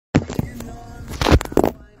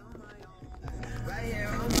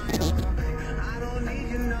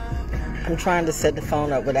I'm trying to set the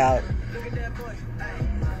phone up without.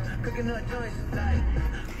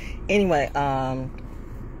 Anyway,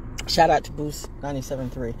 shout out to Boost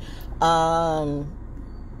 97.3.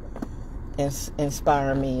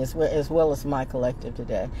 Inspire me as well as my collective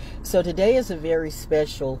today. So today is a very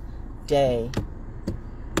special day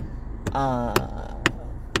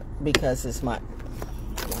because it's my...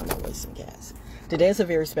 I'm not wasting gas. Today is a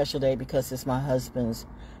very special day because it's my husband's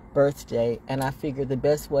birthday, and I figured the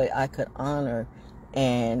best way I could honor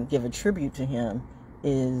and give a tribute to him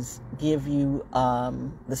is give you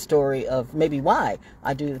the story of maybe why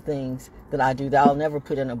I do the things that I do that I'll never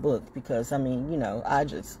put in a book, because I mean, you know,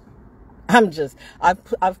 I've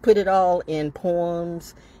put it all in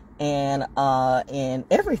poems and in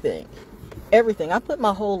everything. I put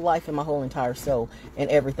my whole life and my whole entire soul in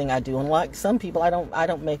everything I do. And like some people, I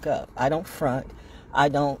don't make up. I don't front. I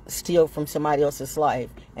don't steal from somebody else's life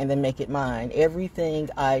and then make it mine. Everything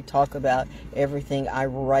I talk about, everything I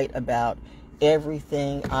write about,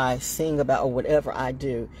 everything I sing about, or whatever I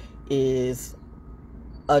do is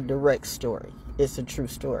a direct story. It's a true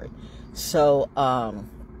story. So,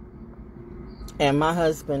 and my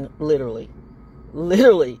husband literally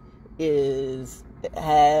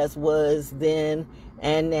was then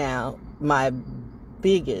and now one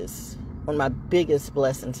of my biggest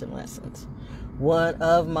blessings and lessons. One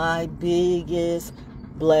of my biggest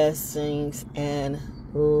blessings and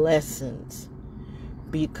lessons.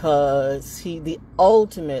 Because the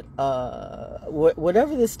ultimate,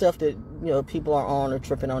 whatever this stuff that, you know, people are on or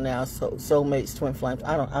tripping on now, soulmates, twin flames,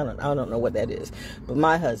 I don't know what that is. But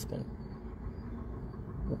my husband,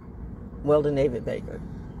 Weldon David Baker,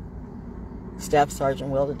 Staff Sergeant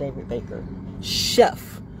Weldon David Baker,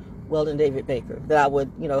 Chef Weldon David Baker, that I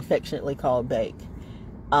would, you know, affectionately call Bake.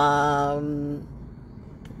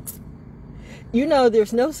 You know,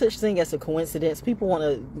 there's no such thing as a coincidence. People want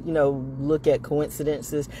to, you know, look at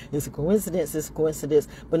coincidences. It's a coincidence, it's a coincidence.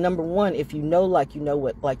 But number one, if you know like you know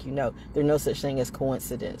what like you know, there's no such thing as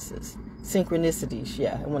coincidences. Synchronicities,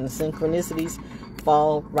 yeah. And when the synchronicities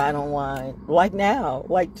fall right on line, like now,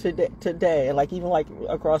 like today, like even like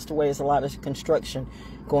across the way, there's a lot of construction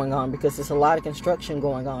going on, because there's a lot of construction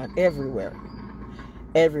going on everywhere.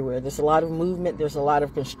 There's a lot of movement. There's a lot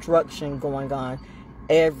of construction going on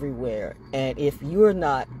everywhere. And if you're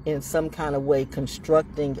not in some kind of way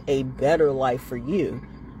constructing a better life for you,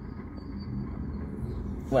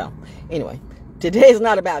 well, anyway, today is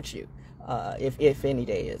not about you, if any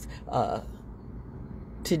day is.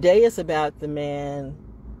 Today is about the man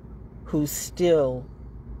who still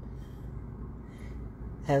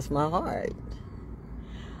has my heart.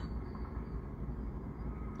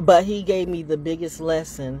 But he gave me the biggest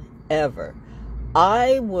lesson ever.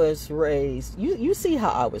 I was raised, you see how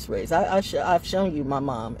I was raised. I've shown you my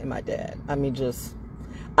mom and my dad. I mean,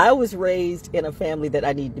 I was raised in a family that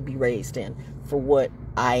I need to be raised in for what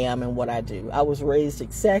I am and what I do. I was raised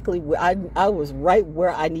exactly where I was right where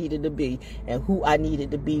I needed to be and who I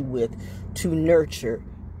needed to be with to nurture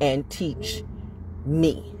and teach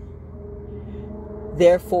me.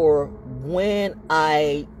 Therefore, when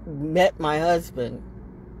I met my husband,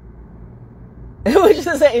 which is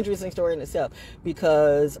an interesting story in itself,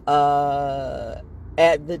 because at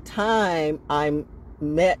the time I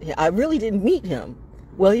met him, I really didn't meet him.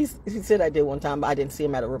 Well, he said I did one time, but I didn't see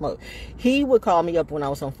him at a remote. He would call me up when I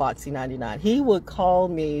was on Foxy 99. He would call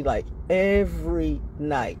me like every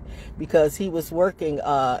night because he was working,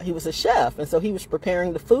 he was a chef, and so he was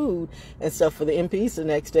preparing the food and stuff for the MPs the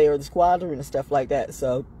next day, or the squadron and stuff like that.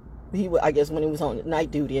 So he would, I guess when he was on night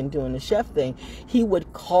duty and doing the chef thing, he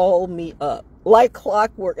would call me up like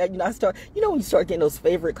clockwork. You know, when you start getting those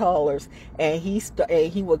favorite callers, and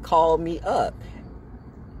he would call me up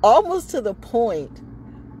almost to the point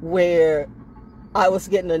where I was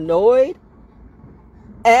getting annoyed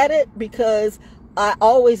at it, because I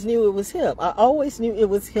always knew it was him. I always knew it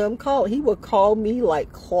was him calling. He would call me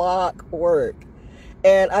like clockwork.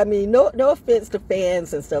 And I mean, no offense to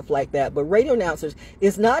fans and stuff like that, but radio announcers,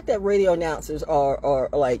 it's not that radio announcers are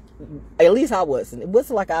like, at least I wasn't. It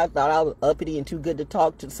wasn't like I thought I was uppity and too good to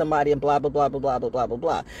talk to somebody and blah, blah, blah, blah, blah, blah, blah, blah,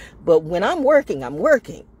 blah. But when I'm working, I'm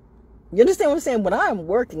working. You understand what I'm saying? When I'm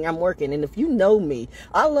working, I'm working. And if you know me,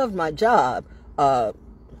 I love my job. I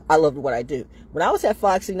loved what I do. When I was at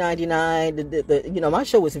Foxy 99, you know, my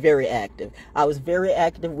show was very active. I was very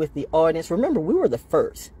active with the audience. Remember, we were the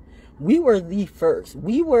first. We were the first.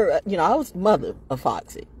 We were, you know, I was mother of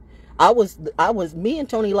Foxy. Me and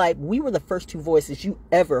Tony Light, we were the first two voices you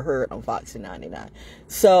ever heard on Foxy 99.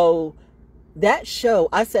 So that show,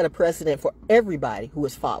 I set a precedent for everybody who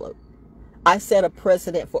has followed. I set a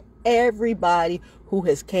precedent for everybody who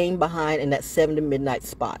has came behind in that 7 to midnight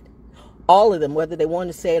spot. All of them, whether they want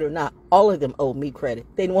to say it or not, all of them owe me credit.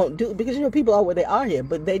 They won't do it because, people are where they are here.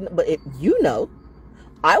 But if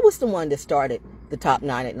I was the one that started the top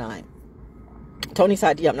 9 at 9. Tony's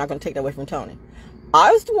idea. I'm not going to take that away from Tony.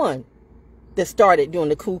 I was the one that started doing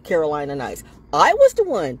the cool Carolina Nights. I was the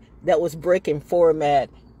one that was breaking format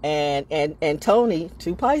and Tony,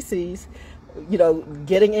 2 Pisces,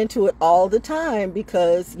 getting into it all the time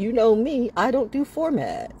because me, I don't do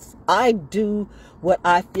formats. I do what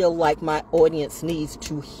I feel like my audience needs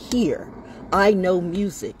to hear. I know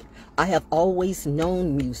music. I have always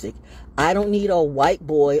known music. I don't need a white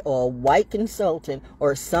boy or a white consultant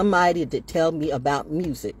or somebody to tell me about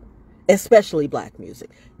music, especially black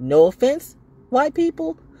music. No offense, white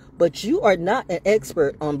people, but you are not an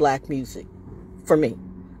expert on black music for me.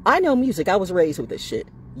 I know music. I was raised with this shit.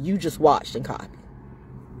 You just watched and copied.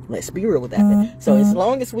 Let's be real with that. So as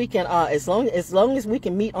long as we can, as long as we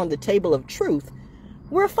can meet on the table of truth,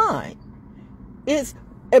 we're fine.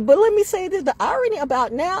 But let me say this: the irony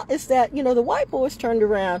about now is that the white boys turned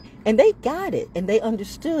around and they got it and they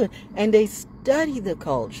understood and they studied the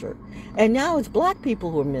culture, and now it's black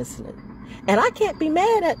people who are missing it. And I can't be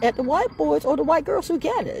mad at the white boys or the white girls who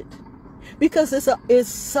get it, because it's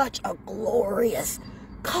such a glorious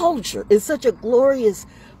culture. It's such a glorious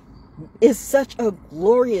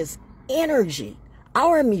energy.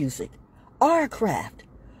 Our music, our craft,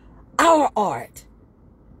 our art.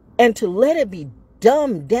 And to let it be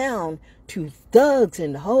dumbed down to thugs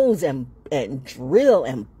and hoes and drill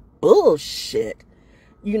and bullshit,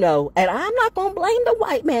 and I'm not going to blame the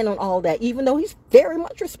white man on all that, even though he's very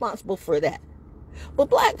much responsible for that.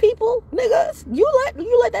 But black people, niggas, you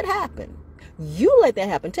let that happen. You let that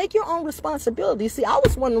happen. Take your own responsibility. See, I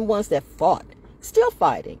was one of the ones that fought, still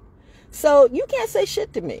fighting. So you can't say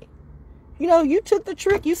shit to me. You took the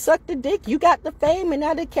trick, you sucked the dick, you got the fame, and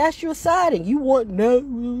now they cast you aside, and you want, no,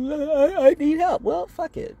 I need help. Well,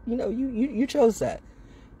 fuck it. You chose that.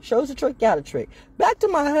 Chose a trick, got a trick. Back to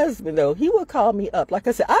my husband, though. He would call me up. Like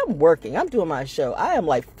I said, I'm working. I'm doing my show. I am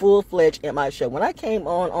like full-fledged in my show. When I came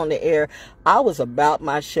on the air, I was about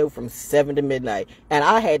my show from 7 to midnight, and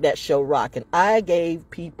I had that show rocking. I gave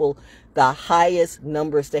people the highest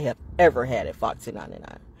numbers they have ever had at Foxy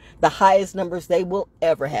 99. The highest numbers they will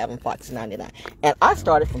ever have in Foxy 99. And I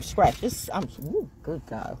started from scratch. Good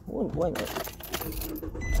God. Wait a minute.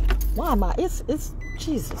 Why am I? It's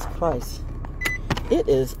Jesus Christ. It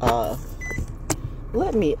is, what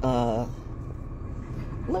am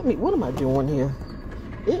I doing here?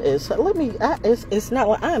 It's not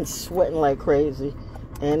like I'm sweating like crazy.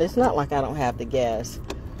 And it's not like I don't have the gas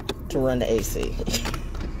to run the AC.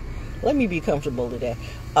 Let me be comfortable today.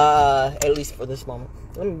 At least for this moment.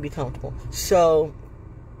 Let me be comfortable. So,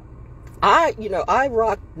 I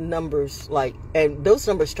rock numbers and those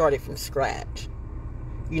numbers started from scratch.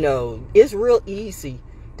 It's real easy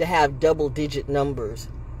to have double-digit numbers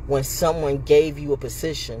when someone gave you a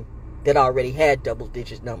position that already had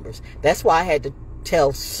double-digit numbers. That's why I had to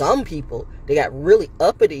tell some people, they got really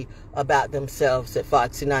uppity about themselves at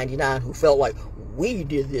Foxy 99, who felt like, we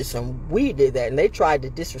did this and we did that, and they tried to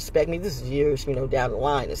disrespect me. This is years, down the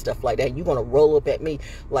line and stuff like that. You're gonna roll up at me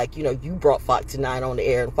like, you brought Foxy 9 on the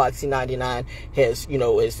air, and Foxy 99 has, we're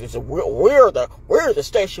the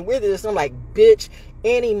station, we're this. I'm like, bitch,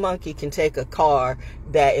 any monkey can take a car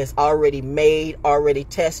that is already made, already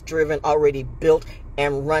test driven, already built,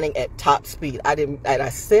 and running at top speed. I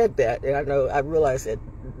said that, and I realize it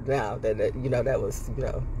now that that was,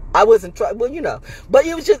 I wasn't trying, but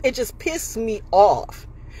it just pissed me off,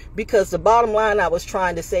 because the bottom line I was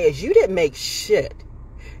trying to say is, you didn't make shit.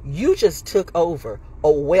 You just took over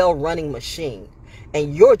a well-running machine,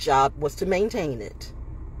 and your job was to maintain it.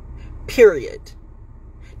 Period.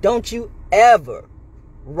 Don't you ever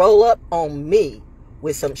roll up on me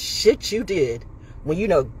with some shit you did when you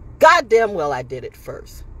know goddamn well I did it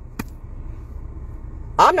first.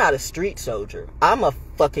 I'm not a street soldier. I'm a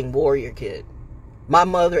fucking warrior kid. My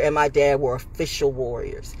mother and my dad were official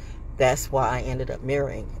warriors. That's why I ended up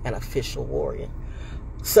marrying an official warrior.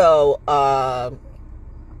 So,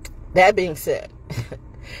 that being said,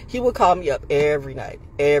 he would call me up every night.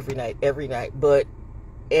 But,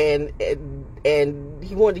 and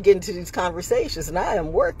he wanted to get into these conversations, and I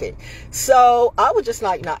am working. So, I would just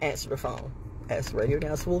not answer the phone, as radio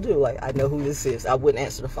announcers will do. Like, I know who this is. I wouldn't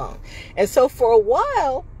answer the phone. And so, for a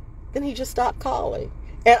while, then he just stopped calling.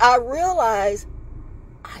 And I realized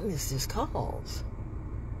I miss his calls.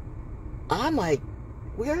 I'm like,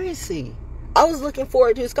 where is he? I was looking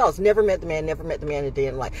forward to his calls. Never met the man a day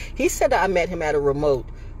in life. He said that I met him at a remote,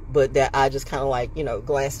 but that I just kind of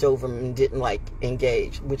glanced over him and didn't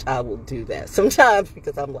engage, which I will do that sometimes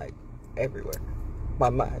because I'm everywhere. my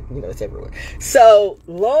mind, it's everywhere. So,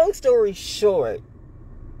 long story short,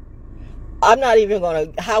 I'm not even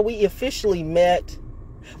going to, how we officially met.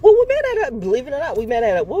 Well, we met at, believe it or not, we met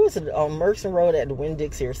at, what was it, on Merson Road at the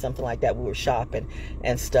Winn-Dixie or something like that. We were shopping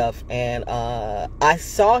and stuff. And I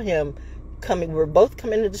saw him coming. We were both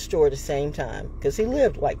coming to the store at the same time because he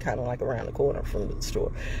lived kind of around the corner from the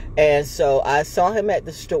store. And so I saw him at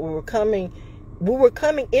the store. We were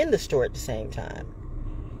coming in the store at the same time.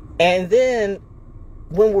 And then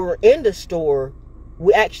when we were in the store,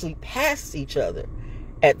 we actually passed each other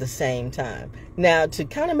at the same time. Now, to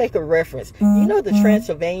kind of make a reference, the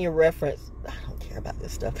Transylvania reference, I don't care about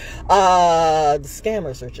this stuff. The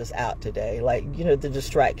scammers are just out today. The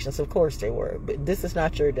distractions, of course they were. But this is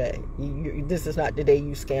not your day. This is not the day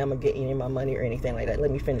you scam or get any of my money or anything like that.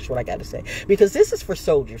 Let me finish what I got to say. Because this is for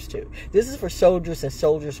soldiers too. This is for soldiers and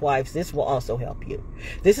soldiers' wives. This will also help you.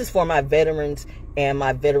 This is for my veterans and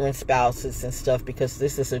my veteran spouses and stuff, because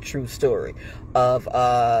this is a true story of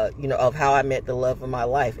of how I met the love of my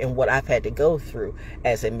life and what I've had to go through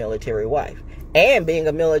as a military wife and being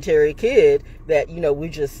a military kid, that we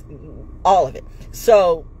just, all of it.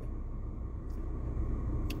 So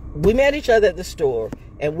we met each other at the store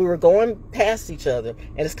and we were going past each other,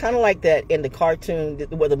 and it's kind of like that in the cartoon,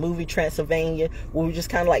 where the movie Transylvania, where we just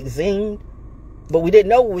kind of zinged. But we didn't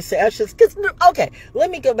know what we said. Okay,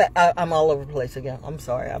 let me go back. I'm all over the place again. I'm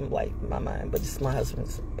sorry. I'm my mind. But it's my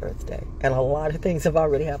husband's birthday. And a lot of things have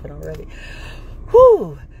already happened already.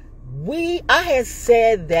 Whew. I had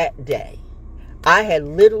said that day. I had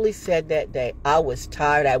literally said that day, I was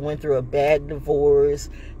tired. I went through a bad divorce.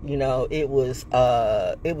 It was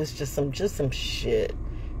just some shit,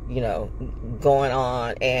 going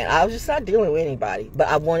on. And I was just not dealing with anybody. But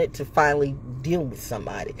I wanted to finally deal with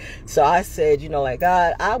somebody. So I said,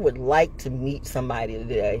 God, I would like to meet somebody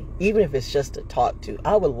today, even if it's just to talk to.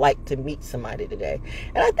 I would like to meet somebody today.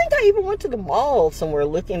 And I think I even went to the mall somewhere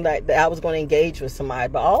looking like that I was going to engage with somebody.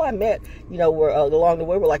 But all I met, were along the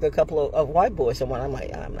way were a couple of white boys. And I'm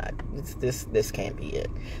like, I'm not, this can't be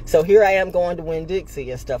it. So here I am going to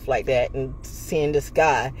Winn-Dixie and stuff like that and seeing this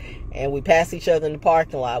guy. And we pass each other in the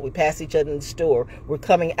parking lot. We pass each other in the store. We're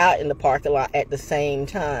coming out in the parking lot at the same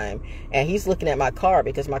time. And he's looking at my car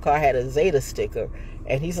because my car had a Zeta sticker.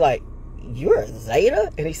 And he's like, "You're a Zeta?"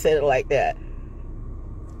 And he said it like that.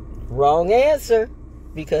 Wrong answer.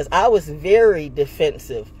 Because I was very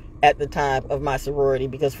defensive at the time of my sorority.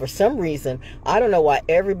 Because for some reason, I don't know why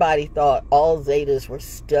everybody thought all Zetas were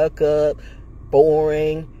stuck up,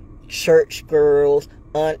 boring, church girls,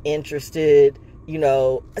 uninterested.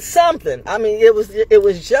 Something. I mean, it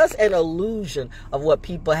was just an illusion of what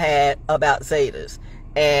people had about Zetas.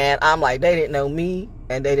 And I'm like, they didn't know me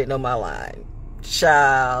and they didn't know my line.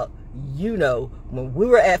 Child, when we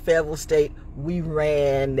were at Fayetteville State, we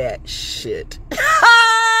ran that shit.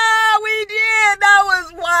 We did. That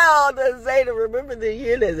was wild. The Zeta. Remember the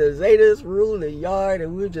year that the Zetas ruling the yard,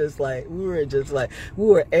 and we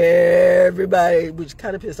were everybody, which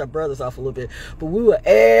kind of pissed our brothers off a little bit, but we were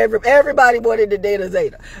everybody wanted to date a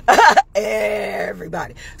Zeta.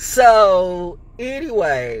 Everybody. So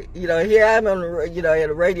anyway, here I'm on at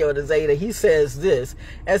the radio at the Zeta. He says this,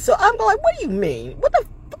 and so I'm like, what do you mean? What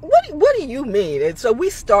do you mean? And so we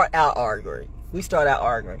start out arguing.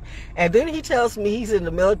 And then he tells me he's in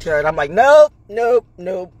the military. And I'm like, nope. Don't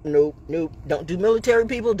do military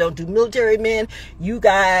people. Don't do military men. You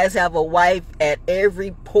guys have a wife at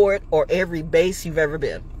every port or every base you've ever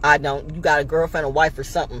been. I don't. You got a girlfriend, a wife, or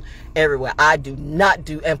something everywhere. I do not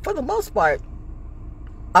do. And for the most part,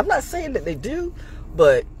 I'm not saying that they do,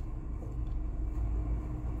 but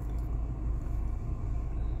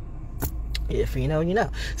if you know, you know.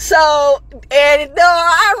 So, and the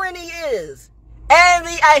irony is, and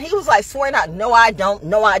he was like swearing out, no, I don't.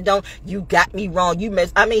 You got me wrong. You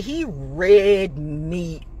messed. I mean, he read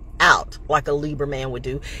me out like a Libra man would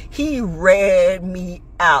do. He read me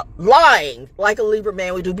out, lying like a Libra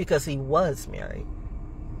man would do, because he was married,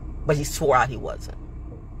 but he swore out he wasn't.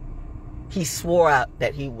 He swore out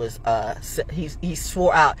that he was. He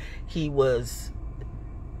swore out he was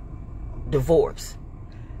divorced.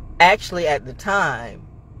 Actually, at the time,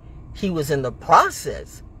 he was in the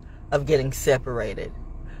process of getting separated,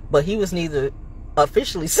 but he was neither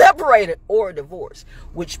officially separated or divorced,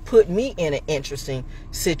 which put me in an interesting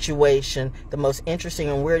situation, the most interesting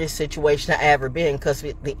and weirdest situation I ever been, because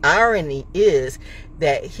the irony is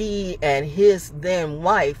that he and his then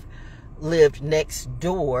wife lived next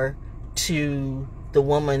door to the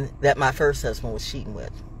woman that my first husband was cheating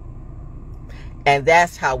with. And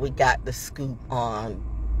that's how we got the scoop on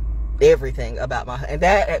everything about and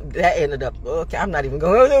that ended up, okay, I'm not even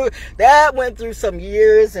going through that. Went through some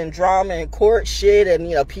years and drama and court shit, and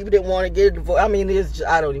people didn't want to get a divorce. I mean,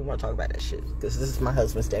 I don't even want to talk about that shit because this is my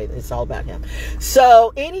husband's day. It's all about him.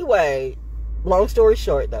 So anyway, long story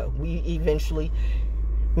short, though, we eventually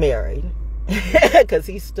married because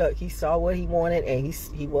he saw what he wanted, and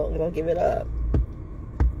he wasn't gonna give it up.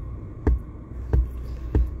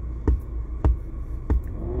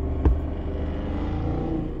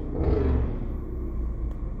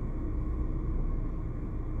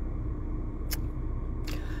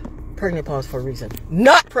 Pregnant pause for a reason.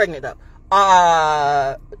 Not pregnant though.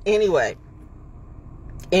 Anyway,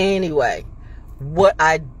 what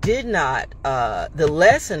I did not, the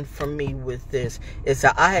lesson for me with this is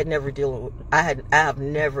that I have never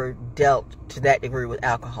dealt to that degree with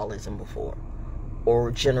alcoholism before,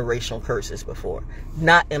 or generational curses before.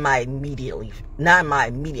 Not in my immediate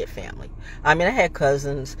family. I mean, I had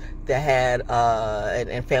cousins that had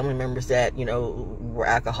and family members that were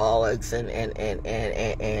alcoholics and we're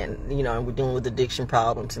dealing with addiction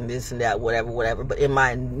problems and this and that, whatever. But in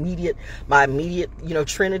my immediate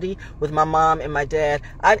trinity with my mom and my dad,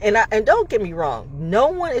 and don't get me wrong, no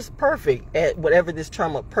one is perfect at whatever this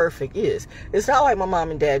term of perfect is. It's not like my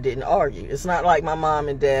mom and dad didn't argue. It's not like my mom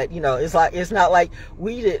and dad, it's not like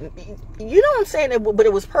we didn't, what I'm saying? But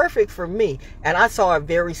it was perfect for me, and I saw a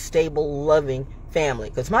very stable, loving family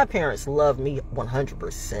because my parents loved me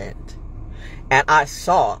 100%, and I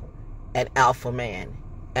saw an alpha man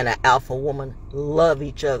and an alpha woman love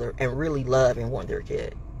each other and really love and want their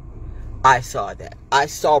kid. I saw that. I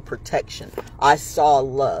saw protection. I saw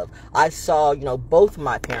love. I saw, both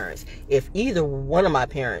my parents. If either one of my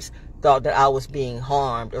parents thought that I was being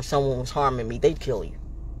harmed or someone was harming me, they'd kill you.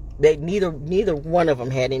 Neither one of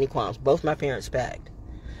them had any qualms. Both my parents backed.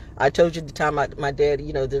 I told you at the time my dad,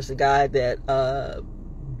 there's a guy that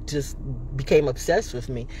just became obsessed with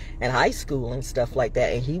me in high school and stuff like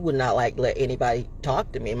that, and he would not let anybody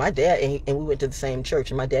talk to me. My dad, and we went to the same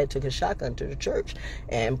church, and my dad took a shotgun to the church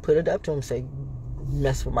and put it up to him, say,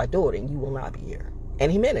 mess with my daughter and you will not be here.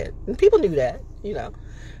 And he meant it. And people knew that,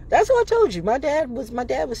 That's what I told you. My dad was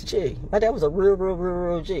G. My dad was a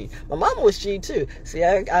real G. My mama was G too. See,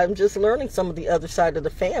 I'm just learning some of the other side of the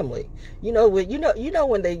family.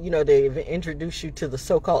 When they introduce you to the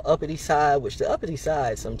so-called uppity side, which the uppity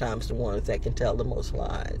side sometimes the ones that can tell the most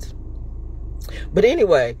lies. But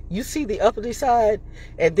anyway, you see the uppity side,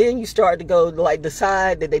 and then you start to go like the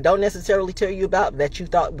side that they don't necessarily tell you about, that you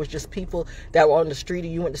thought was just people that were on the street or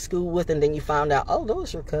you went to school with, and then you found out, oh,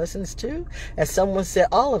 those are cousins too. As someone said,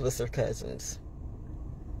 all of us are cousins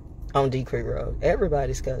on D Creek Road.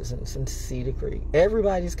 Everybody's cousins in Cedar Creek.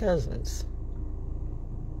 Everybody's cousins.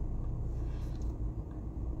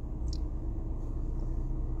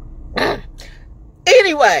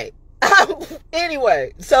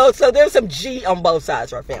 Anyway, so there's some G on both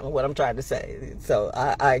sides of our family, what I'm trying to say. So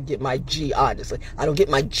I get my G, honestly. I don't get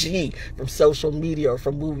my G from social media or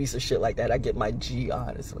from movies or shit like that. I get my G,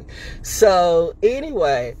 honestly. So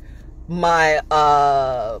anyway, my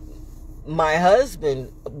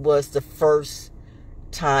husband was the first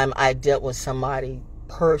time I dealt with somebody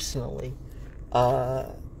personally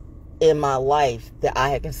in my life that I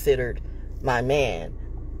had considered my man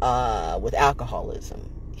with alcoholism.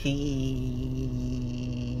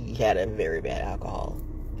 He had a very bad alcohol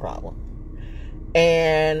problem.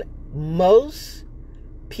 And most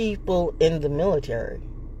people in the military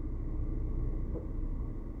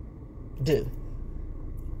do.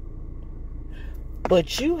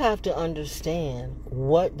 But you have to understand,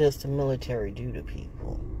 what does the military do to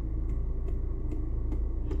people?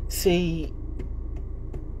 See,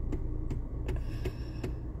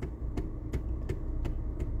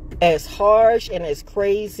 as harsh and as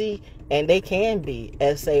crazy, and they can be,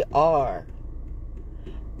 as they are,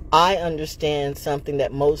 I understand something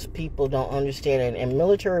that most people don't understand. And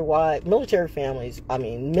military families,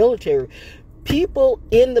 military people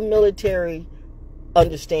in the military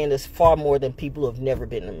understand this far more than people who have never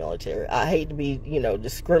been in the military. I hate to be,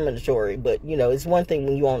 discriminatory, but, it's one thing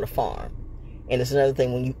when you on the farm. And it's another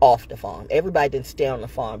thing when you off the farm. Everybody didn't stay on the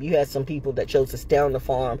farm. You had some people that chose to stay on the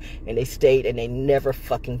farm, and they stayed, and they never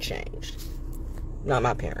fucking changed. Not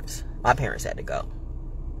my parents. My parents had to go.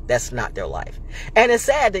 That's not their life. And it's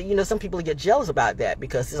sad that, some people get jealous about that,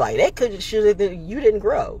 because it's like, you didn't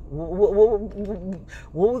grow.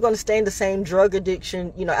 We're going to stay in the same drug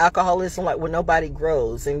addiction, alcoholism, like where nobody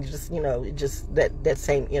grows, and just that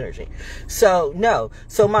same energy. So, no.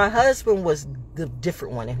 So my husband was the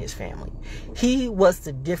different one in his family. He was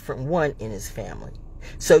the different one in his family.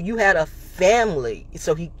 So you had a family.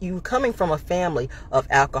 So you were coming from a family of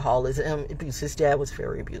alcoholism and abuse. His dad was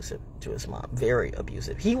very abusive to his mom, very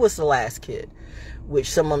abusive. He was the last kid, which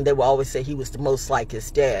some of them, they will always say he was the most like his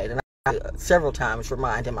dad. And I several times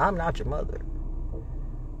remind him, I'm not your mother.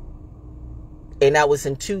 And that was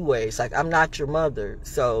in two ways. Like, I'm not your mother,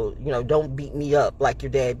 so, you know, don't beat me up like your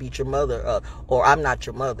dad beat your mother up. Or, I'm not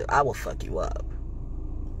your mother, I will fuck you up.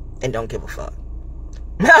 And don't give a fuck.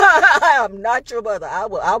 I'm not your mother, I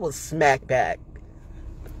will smack back.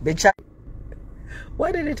 Bitch,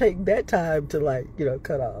 why did it take that time to, like, you know,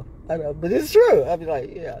 cut off? I know, but it's true. I mean,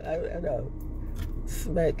 like, yeah, I know.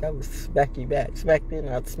 I would smack you back. Smack then,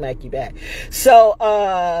 I'd smack you back. So,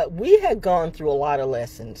 we had gone through a lot of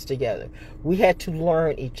lessons together. We had to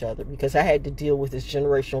learn each other because I had to deal with his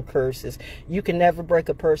generational curses. You can never break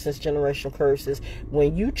a person's generational curses.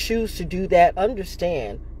 When you choose to do that,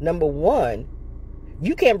 understand, number one,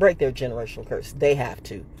 you can't break their generational curse. They have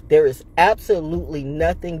to. There is absolutely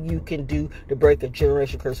nothing you can do to break a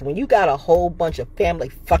generational curse. When you got a whole bunch of family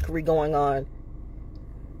fuckery going on,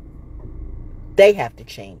 they have to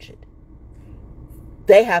change it.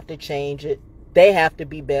 They have to change it. They have to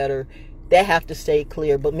be better. They have to stay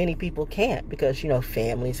clear. But many people can't because, you know,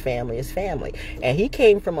 family is family. And he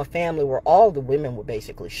came from a family where all the women were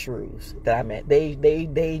basically shrews that I met.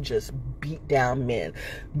 They just beat down men.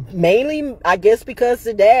 Mainly, I guess, because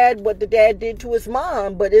what the dad did to his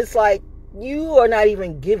mom. But it's like, you are not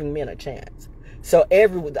even giving men a chance. So so it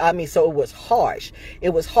was harsh. It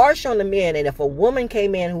was harsh on the men. And if a woman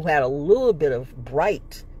came in who had a little bit of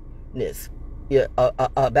brightness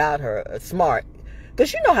about her, smart,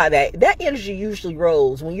 because you know how that energy usually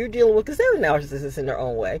rolls when you're dealing with, because they were narcissists in their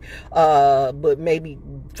own way, but maybe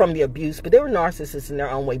from the abuse, but they were narcissists in their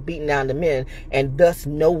own way, beating down the men, and thus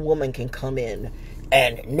no woman can come in,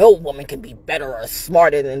 and no woman can be better or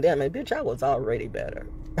smarter than them. And bitch, I was already better.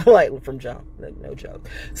 Like from jump, no joke.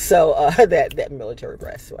 So that military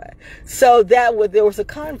brass swag. So there was a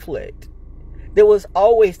conflict. There was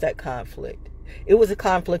always that conflict. It was a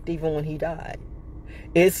conflict even when he died.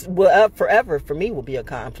 Forever for me will be a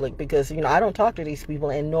conflict because, you know, I don't talk to these people,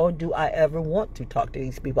 and nor do I ever want to talk to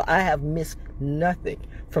these people. I have missed nothing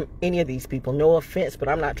from any of these people. No offense, but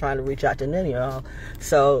I'm not trying to reach out to none of y'all.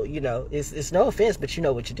 So, you know, it's no offense, but you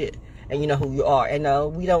know what you did, and you know who you are. And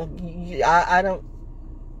I don't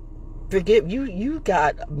forgive you. You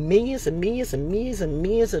got millions and millions and millions and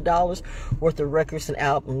millions of dollars worth of records and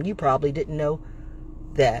albums. You probably didn't know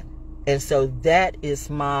that. And so that is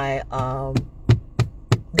my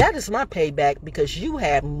payback, because you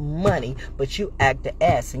had money, but you acted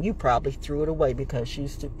ass, and you probably threw it away because you're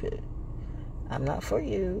stupid. I'm not for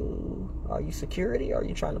you. Are you security? Or are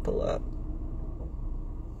you trying to pull up?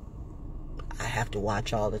 I have to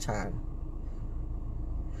watch all the time.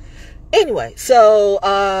 Anyway, so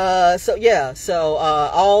all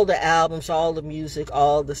the albums, all the music,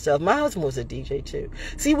 all the stuff. My husband was a DJ too.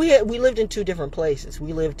 See, we lived in two different places.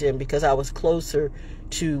 We lived in, because I was closer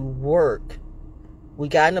to work. We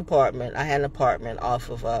got an apartment. I had an apartment off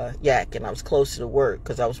of Yak, and I was closer to work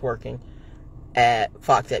because I was working at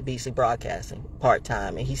Fox at BC Broadcasting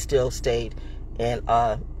part-time, and he still stayed in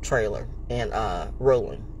a trailer in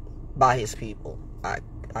Rolling by his people. I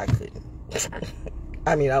couldn't.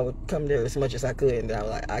 I mean, I would come there as much as I could, and then I was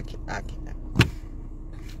like, I can't.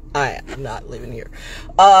 I am not living here.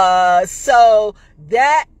 So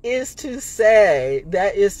that is to say,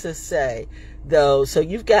 though, so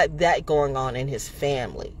you've got that going on in his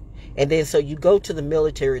family. And then so you go to the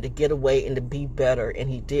military to get away and to be better, and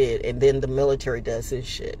he did. And then the military does his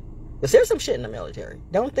shit. Because there's some shit in the military.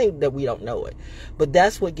 Don't think that we don't know it. But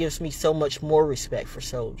that's what gives me so much more respect for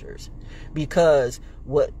soldiers. Because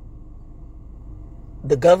what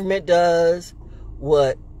the government does,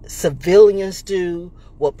 what civilians do,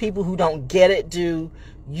 what people who don't get it do,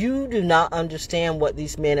 you do not understand what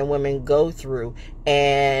these men and women go through,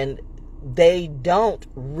 and they don't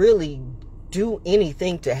really do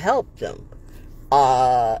anything to help them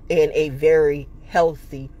in a very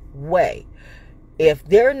healthy way. If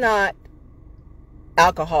they're not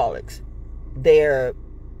alcoholics, they're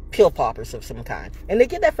pill poppers of some kind. And they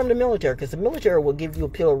get that from the military, because the military will give you a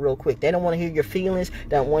pill real quick. They don't want to hear your feelings.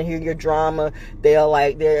 They don't want to hear your drama. They're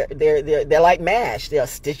like MASH. They'll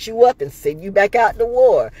stitch you up and send you back out to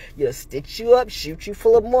war. You'll stitch you up, shoot you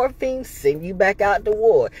full of morphine, send you back out to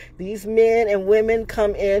war. These men and women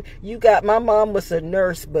come in. My mom was a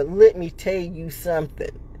nurse, but let me tell you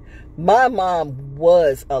something. My mom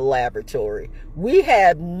was a laboratory. We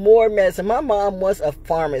had more medicine. My mom was a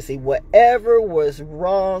pharmacy. Whatever was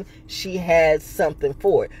wrong, she had something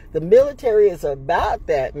for it. The military is about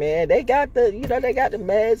that, man. They got the, they got the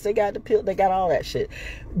meds, they got the pill, they got all that shit.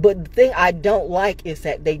 But the thing I don't like is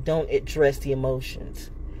that they don't address the emotions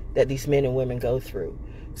that these men and women go through.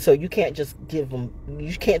 So you can't just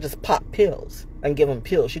you can't just pop pills and give them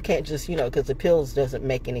pills. You can't just, because the pills doesn't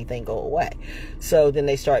make anything go away. So then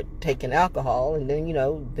they start taking alcohol, and then,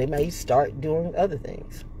 they may start doing other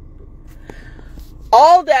things.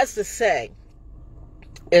 All that's to say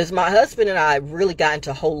is my husband and I really got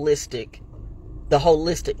into the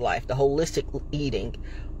holistic life, the holistic eating,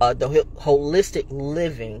 the holistic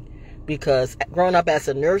living. Because growing up as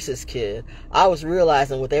a nurse's kid, I was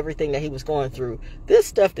realizing with everything that he was going through, this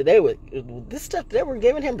stuff that they were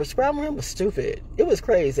giving him, prescribing him, was stupid. It was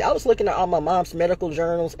crazy. I was looking at all my mom's medical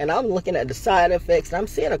journals, and I'm looking at the side effects, and I'm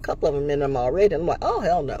seeing a couple of them in them already. And I'm like, oh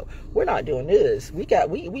hell no, we're not doing this. We're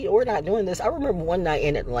not doing this. I remember one night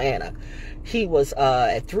in Atlanta, he was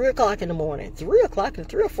at 3 o'clock in the morning, 3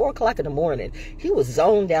 or 4 o'clock in the morning. He was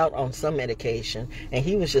zoned out on some medication, and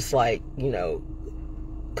he was just like,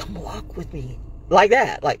 come walk with me, like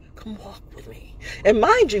that, like, come walk with me. And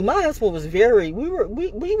mind you, my husband was we had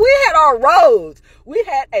our roads. We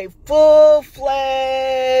had a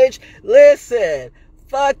full-fledged, listen,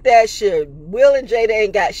 fuck that shit. Will and Jada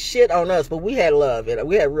ain't got shit on us, but we had love,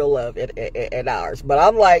 we had real love in ours. But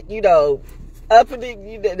I'm like, up in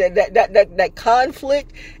that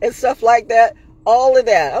conflict and stuff like that, all of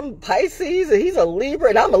that. I'm Pisces, and he's a Libra,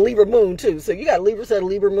 and I'm a Libra moon too. So you got Libra set,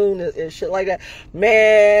 Libra moon, and shit like that, man.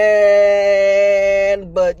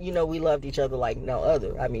 But we loved each other like no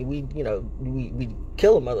other. I mean, we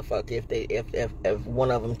kill a motherfucker if one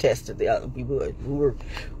of them tested the other. We would.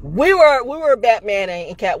 We were Batman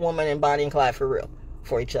and Catwoman and Bonnie and Clyde for real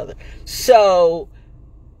for each other. So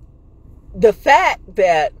the fact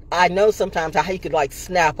that I know sometimes how he could like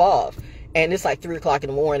snap off, and it's like 3 o'clock in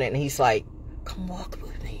the morning, and he's like, come walk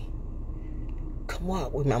with me. Come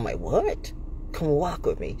walk with me. I'm like, what? Come walk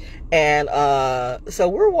with me. And so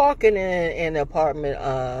we're walking in the apartment.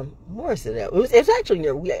 Where is it at? It's actually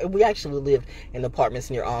near. We actually lived in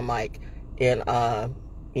apartments near On Mike in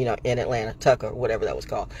in Atlanta, Tucker, whatever that was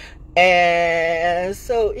called. And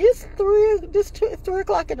so it's 3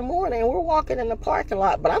 o'clock in the morning, and we're walking in the parking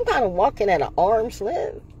lot. But I'm kind of walking at an arm's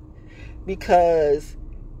length because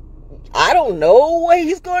I don't know what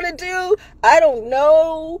he's going to do. I don't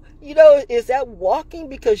know, is that walking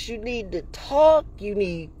because you need to talk, you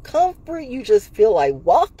need comfort, you just feel like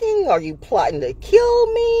walking? Are you plotting to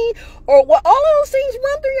kill me? Or what? All of those things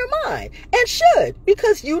run through your mind, and should,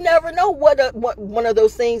 because you never know what one of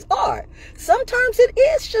those things are. Sometimes it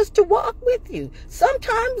is just to walk with you.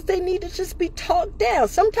 Sometimes they need to just be talked down.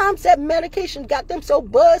 Sometimes that medication got them so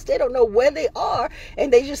buzzed they don't know where they are,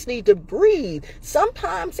 and they just need to breathe.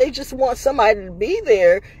 Sometimes they just want somebody to be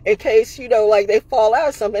there in case, like they fall out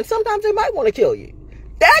or something. Sometimes they might want to kill you.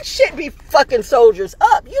 That shit be fucking soldiers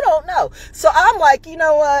up. You don't know. So I'm like, you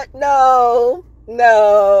know what? No.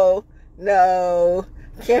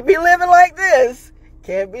 Can't be living like this.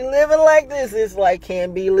 Can't be living like this. It's like,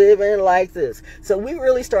 can't be living like this. So we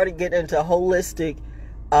really started getting into holistic,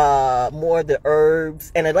 more of the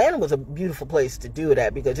herbs. And Atlanta was a beautiful place to do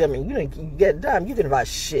that because, you get time, you can buy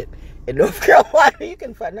shit in North Carolina. You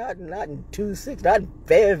can find not in 2-6, not in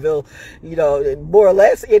Fayetteville, more or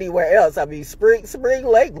less anywhere else. I mean, Spring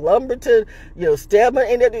Lake, Lumberton, Stedman,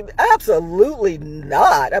 and absolutely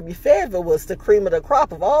not. I mean, Fayetteville was the cream of the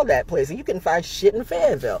crop of all that place, and you can find shit in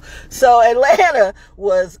Fayetteville. So Atlanta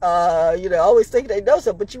was, always thinking they know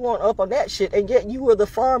something, but you weren't up on that shit, and yet you were the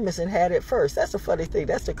farmers and had it first. That's the funny thing.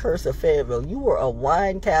 That's the curse of Fayetteville. You were a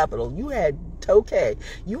wine capital. You had Tokay.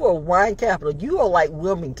 You are wine capital. You are like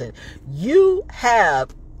Wilmington. You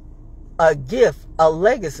have a gift, a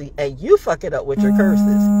legacy, and you fuck it up with your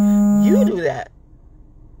curses. You do that.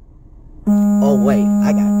 Oh wait,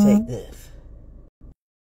 I gotta take this.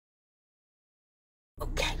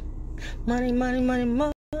 Okay. Money.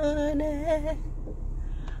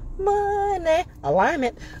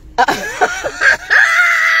 Alignment.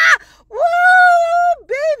 Woo!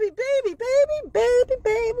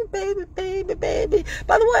 Baby.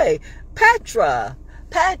 By the way, Patra.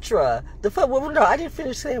 No, I didn't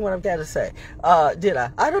finish saying what I've got to say. Did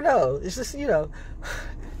I? I don't know. It's just,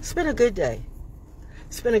 it's been a good day.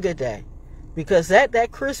 It's been a good day. Because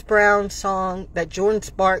that Chris Brown song, that Jordan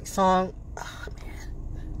Sparks song, oh man,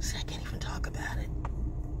 I can't even talk about it.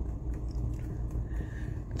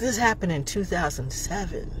 This happened in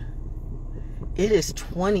 2007. It is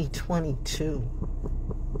 2022.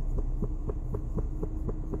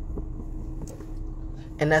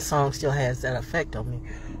 And that song still has that effect on me.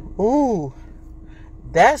 Ooh.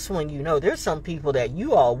 That's when you know there's some people that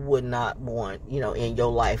you all would not want, in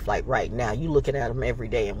your life. Like right now, you looking at them every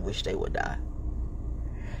day and wish they would die.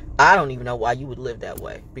 I don't even know why you would live that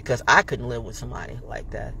way, because I couldn't live with somebody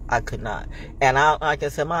like that. I could not. And like I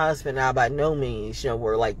said, my husband and I by no means,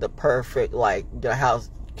 we're like the perfect, like the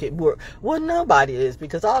house. Well, nobody is,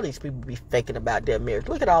 because all these people be faking about their marriage.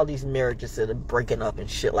 Look at all these marriages that are breaking up and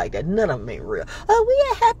shit like that. None of them ain't real. Oh, we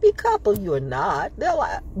a happy couple. You're not. They're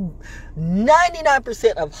like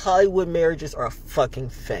 99% of Hollywood marriages are fucking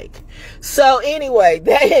fake. So anyway,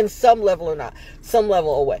 that in some level or not, some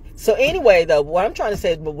level away. So anyway, though, what I'm trying to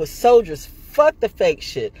say is, but with soldiers, fuck the fake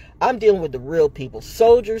shit. I'm dealing with the real people.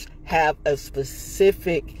 Soldiers have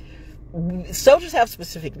specific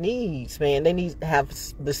needs, man. They need to have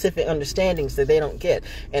specific understandings that they don't get.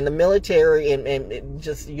 And the military and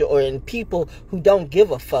just and people who don't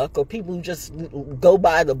give a fuck, or people who just go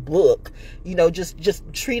by the book, just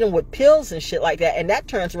treat them with pills and shit like that. And that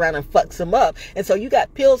turns around and fucks them up. And so you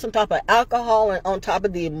got pills on top of alcohol and on top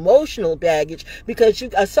of the emotional baggage, because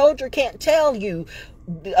a soldier can't tell you.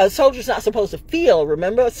 A soldier's not supposed to feel,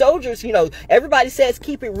 remember? Soldiers, everybody says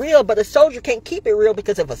keep it real, but a soldier can't keep it real,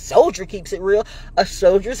 because if a soldier keeps it real, a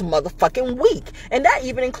soldier's motherfucking weak. And that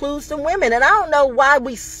even includes the women. And I don't know why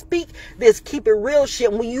we speak this keep it real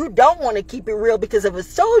shit when you don't want to keep it real, because if a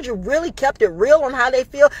soldier really kept it real on how they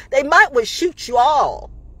feel, they might would shoot you all.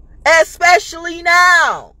 Especially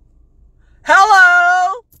now.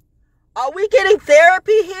 Hello? Are we getting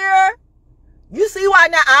therapy here? You see why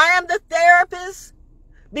now I am the therapist?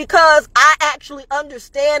 Because I actually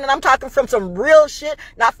understand, and I'm talking from some real shit,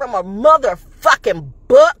 not from a motherfucking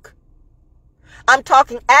book. I'm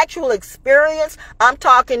talking actual experience. I'm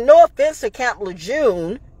talking, no offense to Camp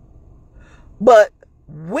Lejeune, but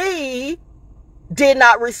we did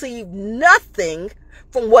not receive nothing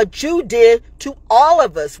from what you did to all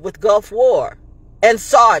of us with Gulf War and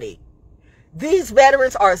Saudi. These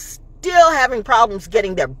veterans are still having problems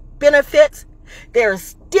getting their benefits. They're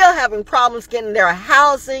still having problems getting their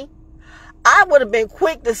housing. I would have been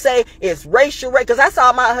quick to say it's racial, because I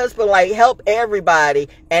saw my husband help everybody,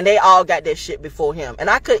 and they all got their shit before him. And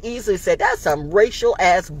I could easily say that's some racial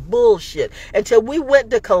ass bullshit, until we went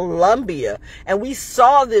to Colombia and we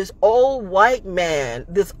saw this old white man,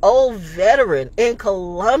 this old veteran in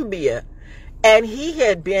Colombia, and he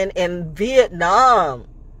had been in Vietnam,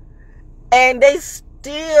 and they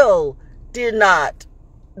still did not.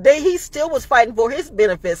 He still was fighting for his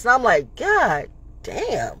benefits. And I'm like, God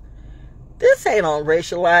damn, this ain't on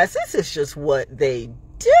racial lines. This is just what they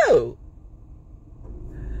do.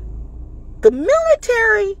 The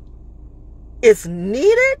military is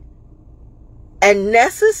needed and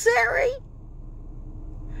necessary,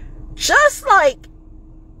 just like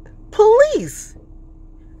police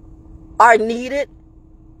are needed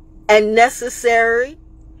and necessary.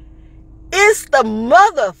 It's the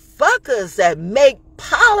motherfuckers that make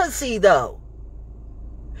policy, though.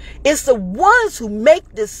 It's the ones who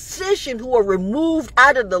make decisions who are removed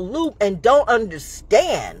out of the loop and don't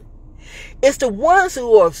understand. It's the ones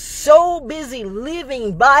who are so busy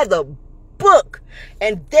living by the book,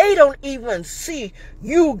 and they don't even see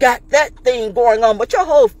you got that thing going on, but your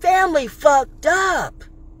whole family fucked up.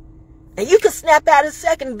 And you can snap out a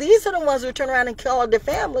second. These are the ones who turn around and kill their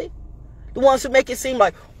family. The ones who make it seem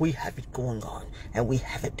like we have it going on and we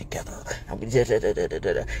have it together. And we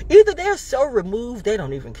Either they're so removed, they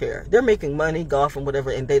don't even care. They're making money, golf and whatever,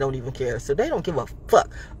 and they don't even care. So they don't give a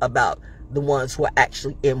fuck about the ones who are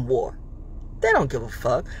actually in war. They don't give a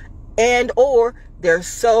fuck. And or they're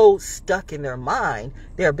so stuck in their mind,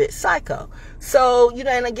 they're a bit psycho. So,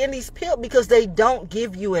 and again, these pills, because they don't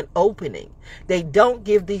give you an opening. They don't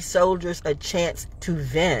give these soldiers a chance to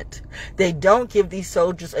vent. They don't give these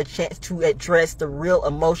soldiers a chance to address the real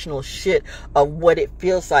emotional shit of what it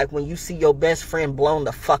feels like when you see your best friend blown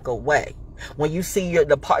the fuck away. When you see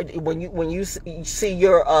when you see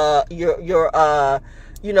your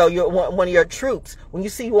one of your troops, when you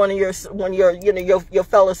see one of your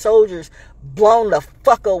fellow soldiers blown the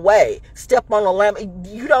fuck away, step on a lamp,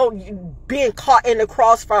 being caught in the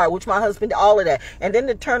crossfire, which my husband did all of that, and then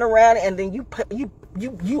to turn around and then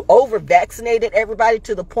you over vaccinated everybody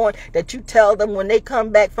to the point that you tell them when they come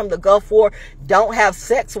back from the Gulf War, don't have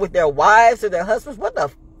sex with their wives or their husbands. What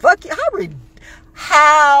the fuck?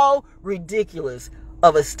 How ridiculous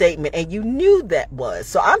of a statement. And you knew that was.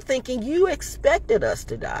 So I'm thinking you expected us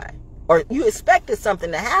to die, or you expected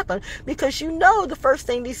something to happen, because the first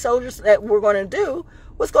thing these soldiers that were going to do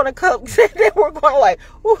was going to come. They were going to like,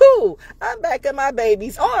 woohoo, I'm back in my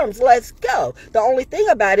baby's arms. Let's go. The only thing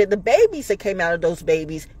about it, the babies that came out of those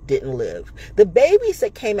babies didn't live. The babies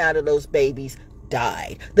that came out of those babies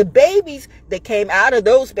died. The babies that came out of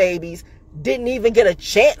those babies didn't even get a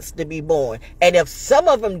chance to be born. And if some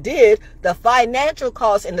of them did, the financial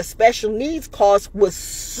cost and the special needs cost was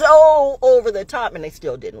so over the top, and they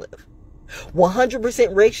still didn't live.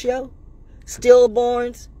 100% ratio,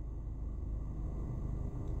 stillborns,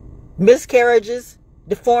 miscarriages,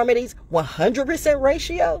 deformities, 100%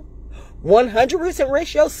 ratio. 100%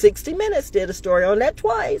 ratio. 60 Minutes did a story on that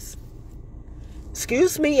twice.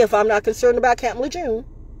 Excuse me if I'm not concerned about Camp Lejeune.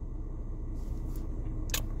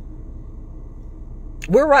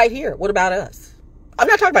 We're right here. What about us? I'm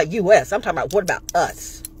not talking about U.S. I'm talking about what about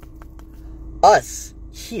us? Us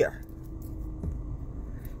here.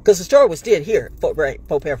 Because the story was did here.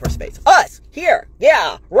 Prepare for space. Us here.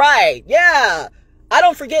 Yeah. Right. Yeah. I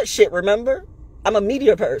don't forget shit, remember? I'm a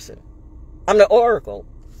media person. I'm the oracle.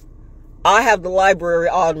 I have the library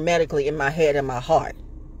automatically in my head and my heart.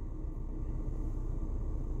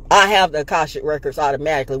 I have the Cashapp records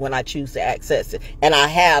automatically when I choose to access it. And I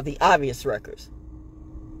have the obvious records.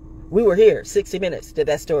 We were here. 60 Minutes did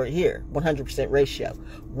that story here. 100% ratio.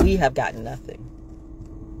 We have gotten nothing.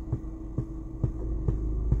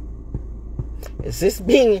 Is this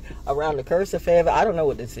being around the curse of favor? I don't know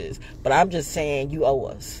what this is. But I'm just saying you owe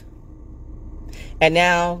us. And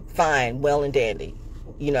now, fine, well and dandy.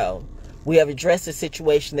 You know, we have addressed the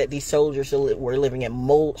situation that these soldiers were living in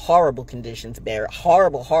horrible conditions, Barrett.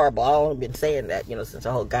 Horrible. I've been saying that, you know, since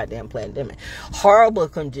the whole goddamn pandemic. Horrible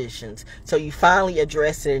conditions. So you finally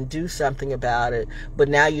address it and do something about it. But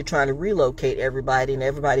now you're trying to relocate everybody, and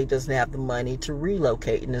everybody doesn't have the money to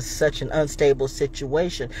relocate. And it's such an unstable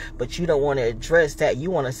situation. But you don't want to address that.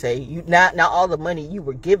 You want to say, now all the money you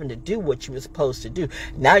were given to do what you were supposed to do.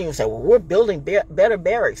 Now you say, well, we're building better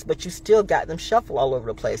barracks. But you still got them shuffle all over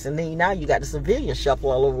the place. And then now you got the civilian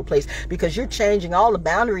shuffle all over the place because you're changing all the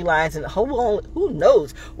boundary lines, and who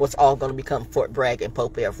knows what's all going to become Fort Bragg and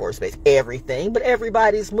Pope Air Force Base. Everything, but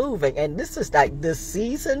everybody's moving. And this is like this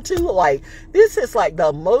season too. Like this is like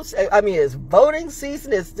the most, I mean, it's voting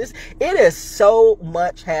season. It is so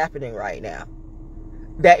much happening right now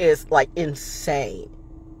that is like insane.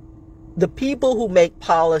 The people who make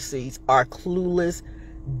policies are clueless,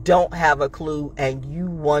 don't have a clue, and you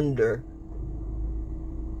wonder.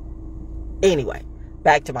 Anyway,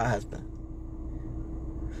 back to my husband.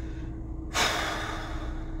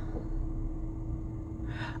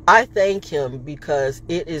 I thank him because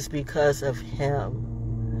it is because of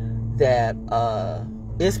him that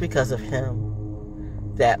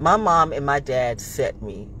my mom and my dad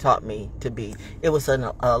taught me to be. It was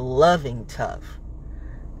a loving tough.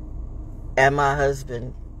 And my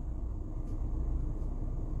husband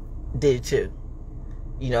did too.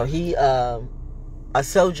 You know, a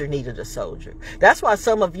soldier needed a soldier. That's why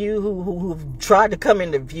some of you who've tried to come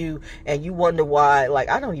into view and you wonder why, like,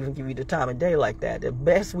 I don't even give you the time of day like that. The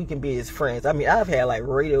best we can be is friends. I mean, I've had like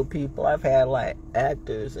radio people, I've had like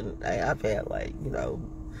actors, and I've had like, you know,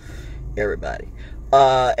 everybody.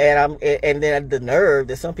 And then the nerve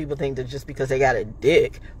that some people think that just because they got a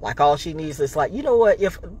dick, like all she needs is like, you know what,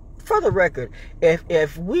 for the record, if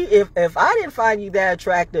I didn't find you that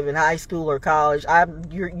attractive in high school or college,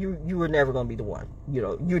 you were never going to be the one. You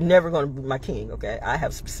know, you're never going to be my king. Okay, I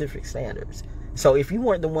have specific standards. So if you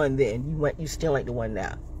weren't the one then, you still ain't the one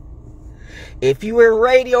now. If you were in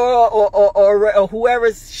radio or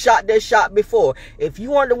whoever shot this shot before, if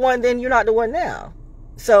you weren't the one then, you're not the one now.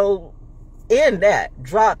 So end that,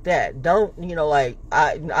 drop that. Don't, you know, like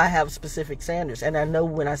I have specific standards, and I know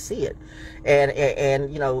when I see it,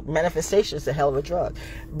 and you know, manifestation is a hell of a drug,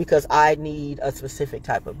 because I need a specific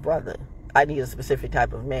type of brother. I need a specific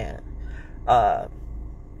type of man.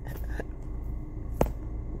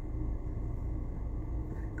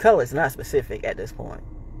 Color is not specific at this point.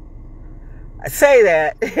 I say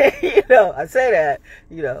that,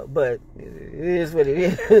 but it is what it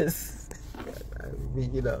is.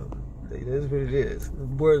 You know, it is what it is.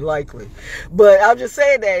 More likely, but I'm just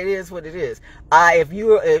saying that it is what it is.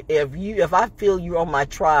 If I feel you're on my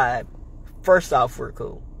tribe, first off, we're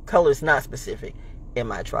cool. Color is not specific in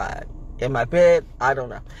my tribe. In my bed, I don't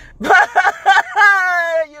know, but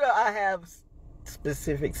you know, I have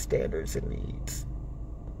specific standards and needs,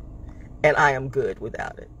 and I am good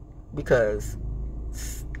without it because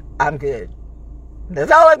I'm good.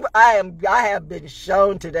 That's all I have been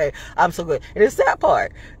shown today. I'm so good. And it's that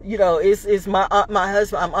part. You know, it's my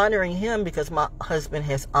husband. I'm honoring him because my husband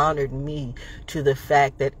has honored me to the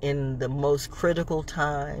fact that in the most critical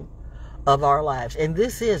time of our lives. And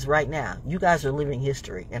this is right now. You guys are living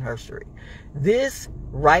history and herstory. This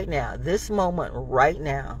right now, this moment right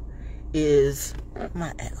now is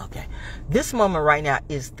this moment right now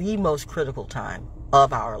is the most critical time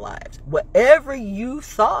of our lives. Whatever you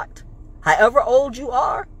thought, however old you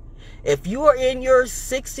are, if you are in your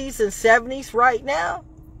 60s and 70s right now,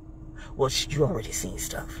 well, you already seen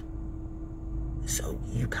stuff. So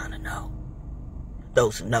you kind of know.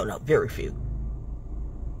 Those who know, very few.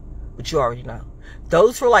 But you already know.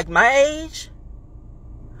 Those who are like my age,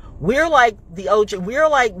 we're like the OG. We're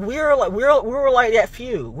like that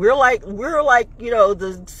few. We're like,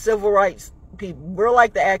 the civil rights people. We're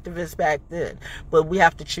like the activists back then. But we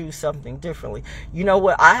have to choose something differently. You know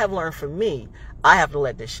what? I have learned from me, I have to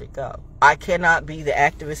let this shit go. I cannot be the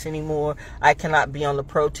activist anymore. I cannot be on the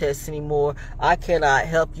protests anymore. I cannot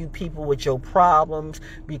help you people with your problems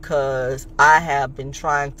because I have been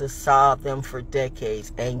trying to solve them for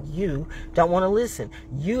decades and you don't want to listen.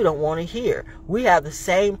 You don't want to hear. We have the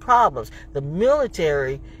same problems. The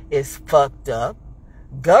military is fucked up.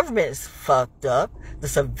 Government is fucked up. The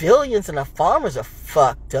civilians and the farmers are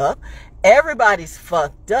fucked up. Everybody's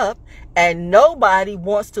fucked up. And nobody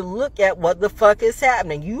wants to look at what the fuck is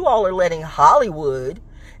happening. You all are letting Hollywood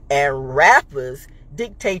and rappers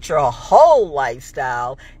dictate your whole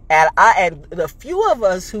lifestyle. And the few of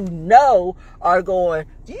us who know are going,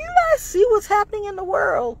 do you guys see what's happening in the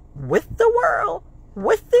world? With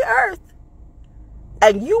the earth.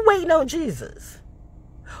 And you waiting on Jesus.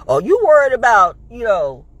 Or you worried about,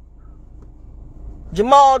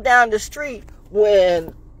 Jamal down the street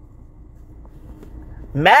when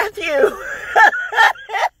Matthew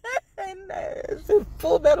it's in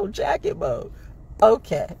Full Metal Jacket mode.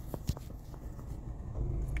 Okay.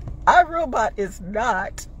 iRobot is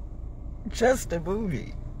not just a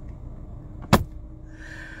movie.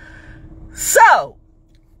 So,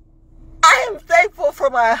 I am thankful for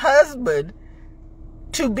my husband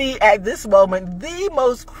to be at this moment the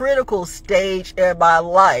most critical stage in my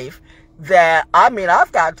life that,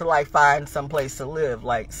 I've got to find some place to live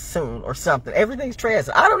soon or something. Everything's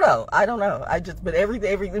transit. I don't know. But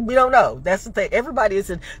everything, we don't know. That's the thing. Everybody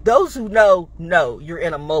is those who know, you're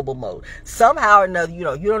in a mobile mode. Somehow or another, you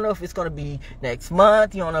don't know if it's going to be next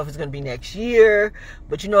month. You don't know if it's going to be next year,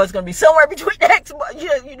 but it's going to be somewhere between next month.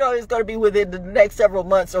 It's going to be within the next several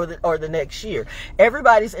months or the next year.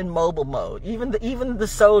 Everybody's in mobile mode. Even the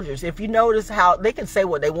soldiers, if you notice how they can say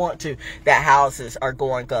what they want to, that houses are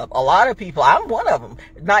going up. A lot of people, I'm one of them,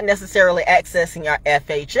 not necessarily accessing our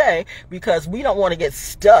FHA because we don't want to get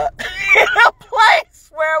stuck in a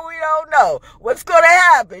place where we don't know what's going to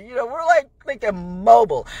happen. We're thinking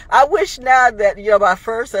mobile. I wish now that, my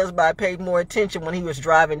first husband, I paid more attention when he was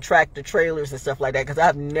driving tractor trailers and stuff like that because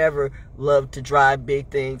I've never loved to drive big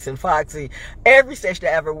things. And Foxy, every station I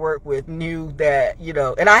ever worked with knew that,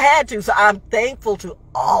 and I had to. So I'm thankful to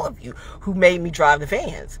all of you who made me drive the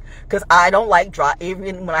vans because I don't like drive.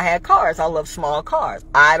 Even when I had cars, I love small cars.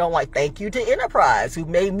 I don't like. Thank you to Enterprise who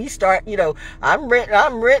made me start. I'm renting. How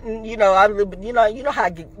I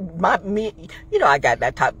get I got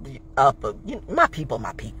that type up of my people.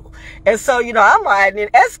 And so I'm riding in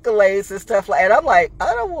Escalades and stuff and I'm like,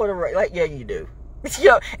 I don't want to yeah, you do.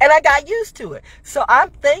 And I got used to it. So I'm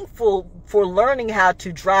thankful for learning how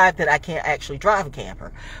to drive that I can't actually drive a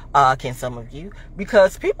camper. Can some of you?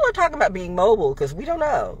 Because people are talking about being mobile because we don't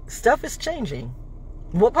know. Stuff is changing.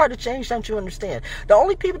 What part of change don't you understand? The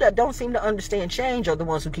only people that don't seem to understand change are the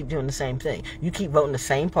ones who keep doing the same thing. You keep voting the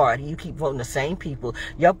same party. You keep voting the same people.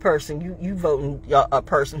 Your person, you voting a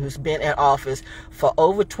person who's been in office for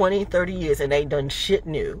over 20, 30 years and ain't done shit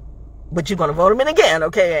new. But you're going to vote them in again,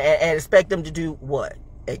 okay, and expect them to do what?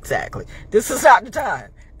 Exactly. This is not the time.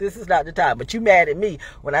 But you mad at me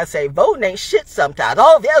when I say voting ain't shit sometimes.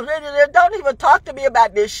 Oh, don't even talk to me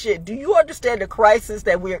about this shit. Do you understand the crisis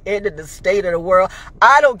that we're in the state of the world?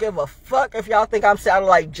 I don't give a fuck if y'all think I'm sounding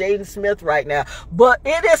like Jaden Smith right now. But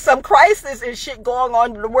it is some crisis and shit going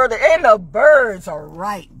on in the world. And the birds are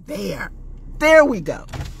right there. There we go.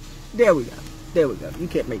 You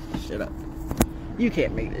can't make this shit up. You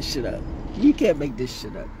can't make this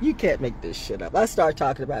shit up. I start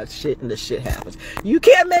talking about shit and the shit happens. You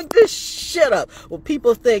can't make this shit up. Well,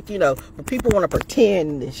 people think, when people want to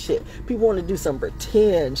pretend this shit. People want to do some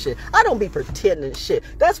pretend shit. I don't be pretending shit.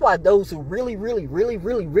 That's why those who really know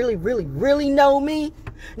me,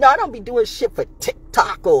 no, I don't be doing shit for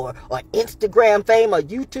TikTok or Instagram fame or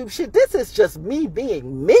YouTube shit. This is just me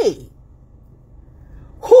being me.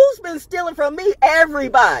 Who's been stealing from me?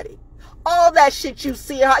 Everybody. All that shit you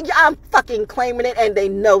see, I'm fucking claiming it, and they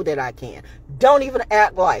know that I can. Don't even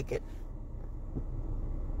act like it.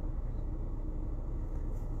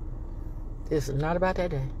 It's not about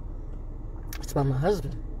that day. It's about my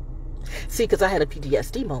husband. See, because I had a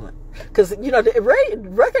PTSD moment. Because, you know, the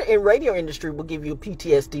record and radio industry will give you a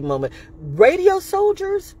PTSD moment. Radio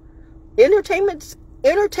soldiers, entertainment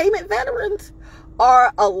veterans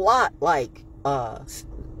are a lot like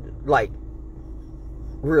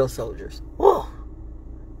real soldiers. Oh,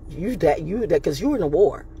 because you're in a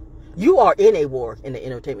war. You are in a war in the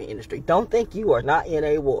entertainment industry. Don't think you are not in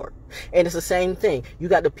a war. And it's the same thing. You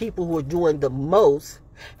got the people who are doing the most,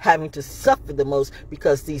 having to suffer the most,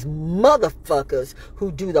 because these motherfuckers who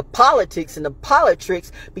do the politics and the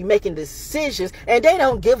politricks be making decisions, and they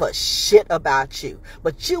don't give a shit about you.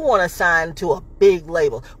 But you want to sign to a big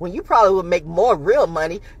label when you probably would make more real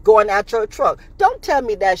money going out your truck. Don't tell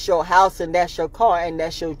me that's your house and that's your car and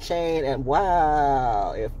that's your chain. And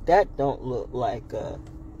wow, if that don't look like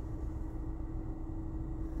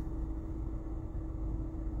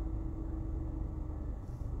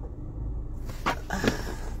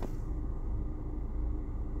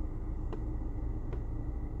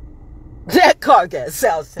that car got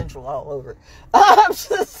South Central all over. I'm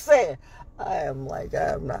just saying. I'm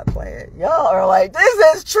not playing. Y'all are like,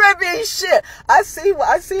 this is trippy shit. I see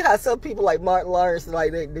how some people like Martin Lawrence,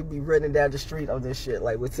 like they be running down the street on this shit,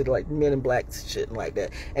 like with like Men in Black shit and like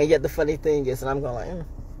that. And yet the funny thing is, and I'm going like,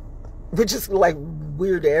 which is like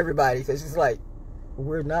weird to everybody, because it's like,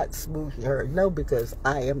 we're not spooky. Her no, because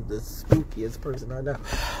I am the spookiest person I know.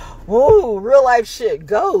 Whoa, real life shit.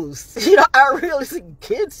 Ghosts. You know, I really see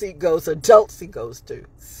kids see ghosts, adults see ghosts too,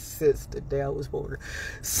 since the day I was born.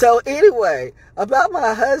 So anyway, about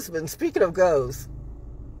my husband, speaking of ghosts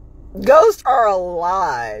are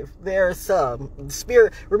alive. There are some.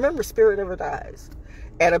 Remember, spirit never dies.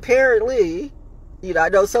 And apparently, you know, I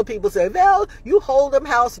know some people say, well, you hold them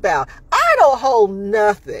housebound. I don't hold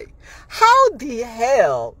nothing. How the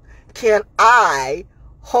hell can I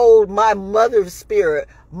hold my mother's spirit,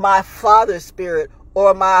 my father's spirit,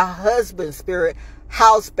 or my husband's spirit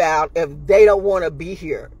housebound if they don't want to be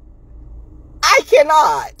here? I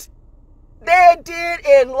cannot. They did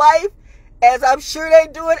in life, as I'm sure they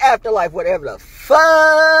do in afterlife, whatever the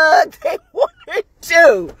fuck they want to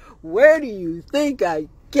do. Where do you think I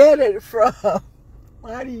get it from?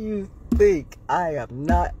 Why do you think I am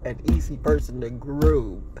not an easy person to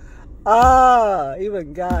groom?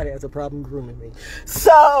 Even God has a problem grooming me.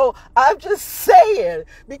 So I'm just saying,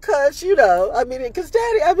 because, you know, I mean, because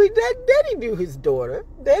Daddy knew his daughter.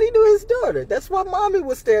 Daddy knew his daughter. That's why Mommy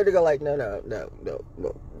was there to go like, no.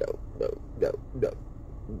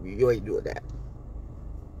 You ain't doing that.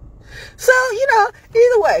 So, you know,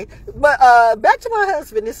 either way, but back to my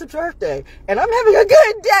husband. It's a birthday, and I'm having a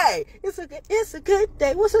good day. It's a good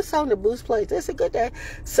day. What's the song that Boost plays? It's a good day.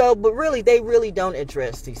 So, but really, they really don't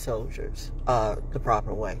address these soldiers the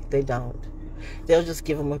proper way. They don't. They'll just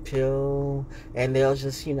give them a pill, and they'll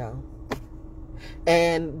just, you know,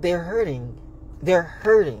 and they're hurting. They're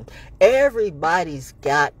hurting. Everybody's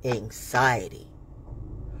got anxiety.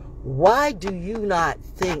 Why do you not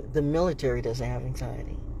think the military doesn't have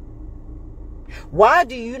anxiety? Why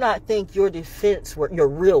do you not think your defense were your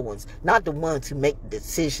real ones, not the ones who make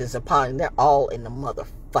decisions upon, and they're all in the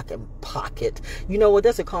motherfucking pocket? You know what?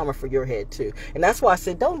 That's a karma for your head too. And that's why I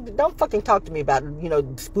said, don't fucking talk to me about, you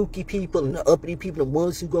know, spooky people and the uppity people, the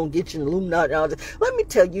ones who gonna get you in the Illuminati and all this. Let me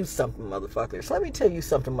tell you something, motherfuckers.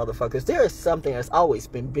 There is something that's always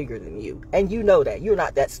been bigger than you. And you know that. You're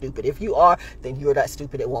not that stupid. If you are, then you're that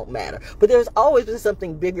stupid. It won't matter. But there's always been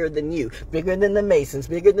something bigger than you. Bigger than the Masons.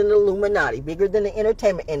 Bigger than the Illuminati. Bigger than the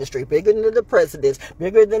entertainment industry. Bigger than the presidents.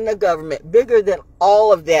 Bigger than the government. Bigger than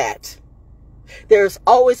all of that. There's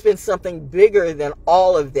always been something bigger than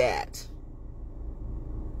all of that.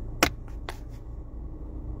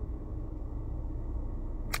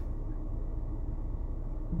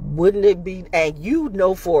 Wouldn't it be? And you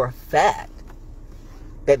know for a fact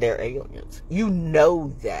that they're aliens. You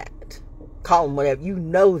know that. Call them whatever. You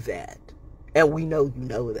know that. And we know you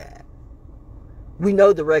know that. We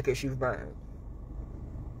know the records you've burned.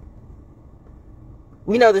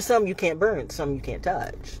 We know there's some you can't burn, some you can't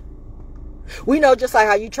touch. We know just like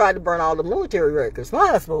how you tried to burn all the military records. My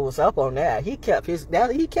husband was up on that. He kept his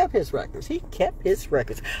records. He kept his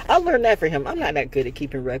records. I learned that from him. I'm not that good at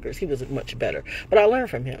keeping records. He was much better. But I learned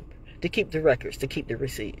from him to keep the records, to keep the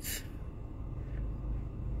receipts.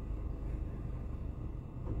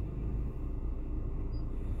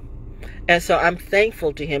 And so I'm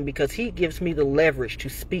thankful to him because he gives me the leverage to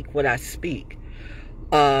speak what I speak.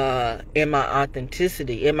 In my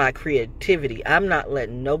authenticity, in my creativity. I'm not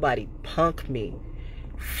letting nobody punk me,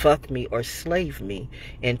 fuck me, or slave me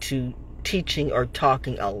into teaching or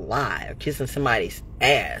talking a lie or kissing somebody's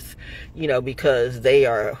ass, you know, because they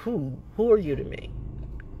are, who are you to me?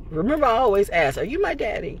 Remember, I always ask, are you my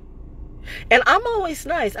daddy? And I'm always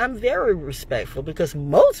nice. I'm very respectful because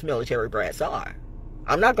most military brats are.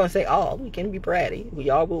 I'm not going to say all. We can be bratty. We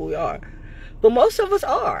are what we are. But most of us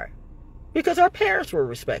are. Because our parents were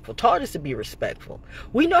respectful, taught us to be respectful.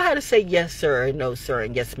 We know how to say yes, sir, and no, sir,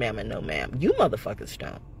 and yes, ma'am, and no, ma'am. You motherfuckers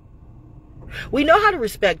don't. We know how to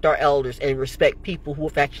respect our elders and respect people who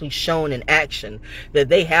have actually shown in action that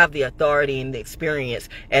they have the authority and the experience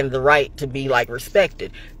and the right to be, like,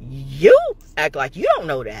 respected. You act like you don't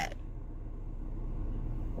know that.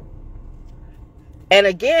 And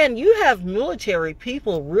again, you have military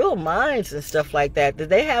people, real minds and stuff like that, that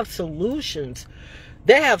they have solutions.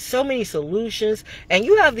 They have so many solutions. And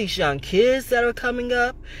you have these young kids that are coming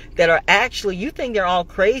up that are actually, you think they're all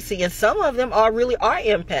crazy. And some of them really are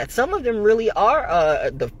empaths. Some of them really are,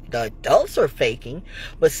 the adults are faking.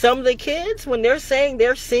 But some of the kids, when they're saying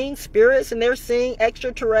they're seeing spirits and they're seeing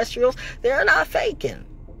extraterrestrials, they're not faking.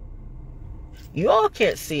 You all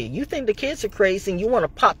can't see it. You think the kids are crazy and you want to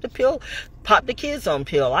pop the pill, pop the kids on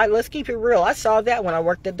pill. Let's keep it real. I saw that when I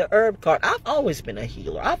worked at the herb cart. I've always been a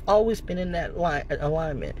healer. I've always been in that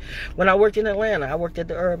alignment. When I worked in Atlanta, I worked at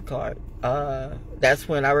the herb cart. That's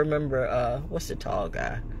when I remember, what's the tall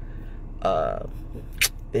guy?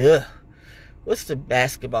 What's the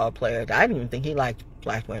basketball player? I didn't even think he liked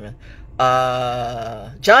black women.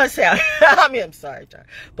 John Sally. I'm sorry, John.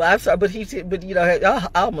 But I'm sorry, but you know, I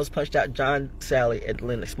almost punched out John Sally at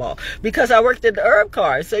Lenox Mall because I worked at the herb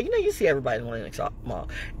cart. So, you know, you see everybody in Lenox Mall.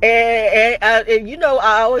 And you know,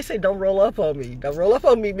 I always say, don't roll up on me. Don't roll up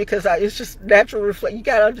on me because it's just natural reflex. You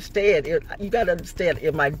gotta understand. You gotta understand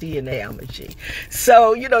in my DNA, I'm a G.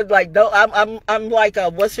 So, you know, like, I'm like,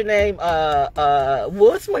 what's her name?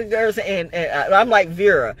 What's my girl's? And I'm like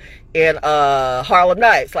Vera in Harlem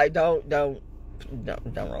Nights. Like, don't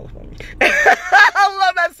roll for me. I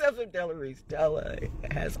love myself some Della Reese. Della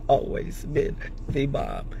has always been the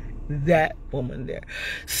bomb. That woman there.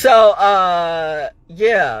 So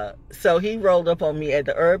yeah, so he rolled up on me at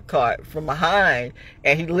the herb cart from behind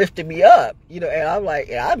and he lifted me up, you know, and I'm like,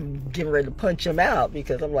 I'm getting ready to punch him out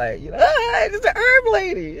because I'm like, you know, it's the herb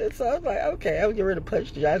lady. And so I'm like, okay, I'm getting ready to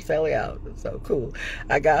punch John Sally out. So cool.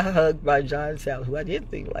 I got hugged by John Sally, who I didn't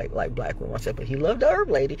think like black women. I said, but he loved the herb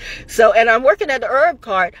lady. So, and I'm working at the herb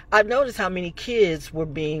cart. I've noticed how many kids were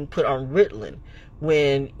being put on Ritalin.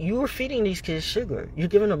 When you were feeding these kids sugar, you're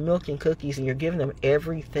giving them milk and cookies and you're giving them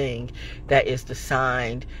everything that is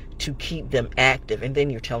designed to keep them active, and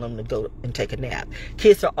then you're telling them to go and take a nap.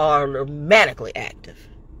 Kids are automatically active.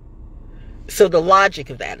 So the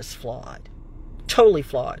logic of that is flawed. Totally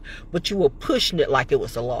flawed. But you were pushing it like it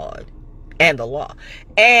was the law. And the law.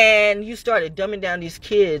 And you started dumbing down these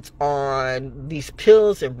kids on these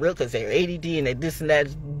pills and real, because they're ADD and they this and that.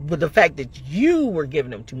 But the fact that you were giving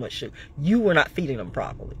them too much sugar, you were not feeding them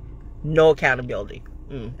properly. No accountability.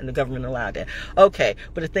 And the government allowed that. Okay,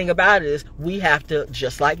 but the thing about it is, we have to,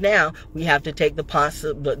 just like now, we have to take the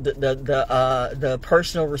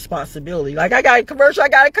personal responsibility. Like, I got a commercial, I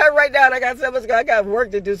got to cut right now. I got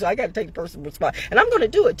work to do, so I got to take the personal responsibility, and I'm going to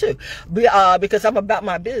do it too, because I'm about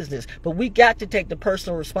my business. But we got to take the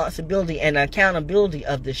personal responsibility and accountability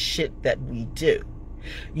of the shit that we do.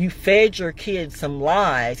 You fed your kids some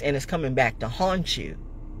lies, and it's coming back to haunt you.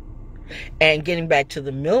 And getting back to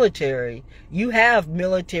the military, you have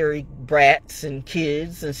military brats and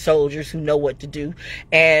kids and soldiers who know what to do.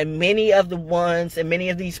 And many of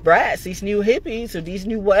these brats, these new hippies or these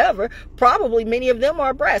new whatever, probably many of them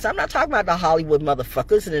are brats. I'm not talking about the Hollywood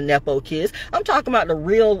motherfuckers and the Nepo kids. I'm talking about the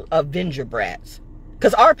real Avenger brats.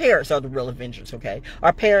 Because our parents are the real Avengers, okay?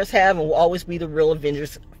 Our parents have and will always be the real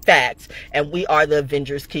Avengers. Facts. And we are the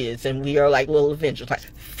Avengers kids, and we are like little Avengers, like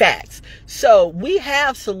facts. So we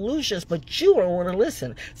have solutions, but you don't want to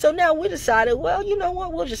listen. So now we decided, well, you know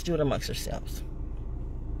what, we'll just do it amongst ourselves.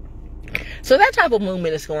 So that type of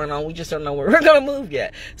movement is going on. We just don't know where we're going to move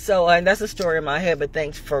yet. So, and that's a story in my head, but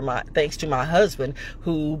thanks to my husband,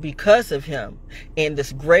 who, because of him, in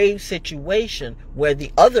this grave situation where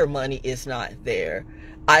the other money is not there,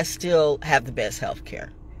 I still have the best health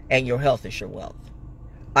care, and your health is your wealth.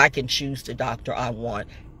 I can choose the doctor I want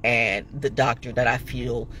and the doctor that I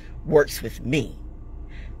feel works with me,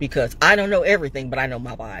 because I don't know everything, but I know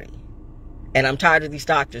my body. And I'm tired of these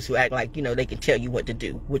doctors who act like, you know, they can tell you what to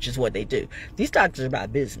do, which is what they do. These doctors are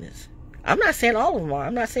about business. I'm not saying all of them are.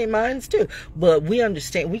 I'm not saying mine's too. But we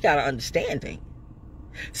understand. We got an understanding.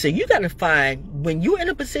 So you got to find, when you're in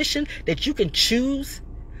a position that you can choose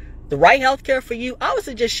the right healthcare for you, I would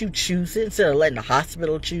suggest you choose it instead of letting the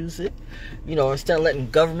hospital choose it. You know, instead of letting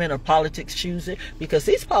government or politics choose it. Because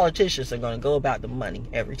these politicians are going to go about the money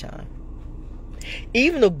every time.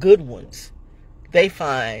 Even the good ones, they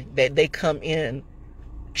find that they come in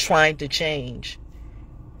trying to change,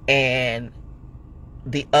 and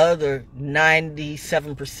the other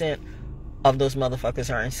 97% of those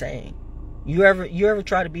motherfuckers are insane. You ever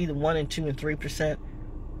try to be the 1% and 2% and 3%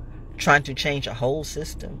 trying to change a whole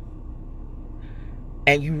system,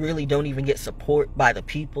 and you really don't even get support by the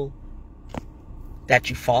people that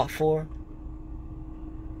you fought for?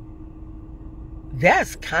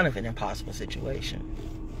 That's kind of an impossible situation.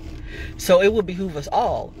 So it would behoove us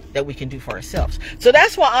all that we can do for ourselves. So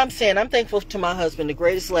that's why I'm saying I'm thankful to my husband, the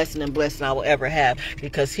greatest lesson and blessing I will ever have,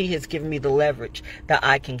 because he has given me the leverage that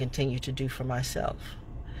I can continue to do for myself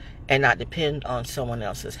and not depend on someone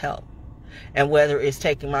else's help. And whether it's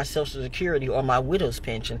taking my Social Security or my widow's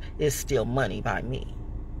pension, is still money by me.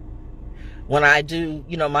 When I do,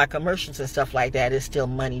 you know, my commercials and stuff like that, it's still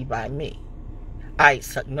money by me. I ain't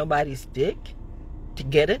suck nobody's dick to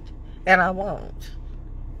get it, and I won't.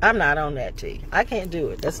 I'm not on that T. I can't do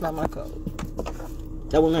it. That's not my code.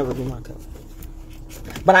 That will never be my code.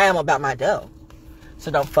 But I am about my dough.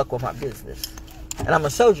 So don't fuck with my business. And I'm a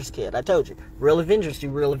soldier's kid. I told you. Real Avengers do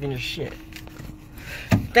real Avengers shit.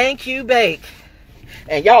 Thank you, Bake.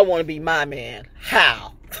 And y'all want to be my man.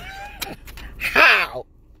 How? How?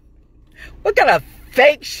 What kind of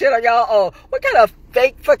fake shit are y'all on? What kind of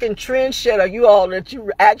fake fucking trend shit are you all that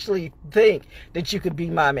you actually think that you could be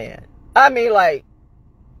my man? I mean, like,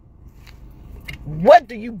 what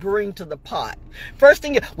do you bring to the pot? First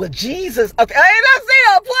thing, well, Jesus. Okay, I ain't see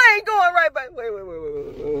a plane going right by. Wait.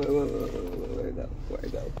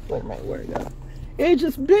 Where it go? It's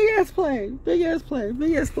just big ass plane.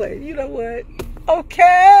 You know what?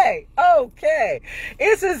 Okay.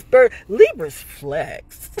 It's his birth. Libra's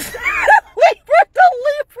flex. Libra.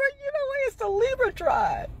 You know what? It's the Libra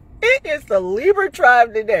tribe. It is the Libra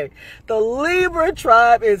tribe today. The Libra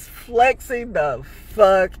tribe is flexing the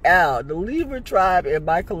fuck out. The Libra tribe in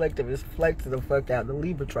my collective is flexing the fuck out. The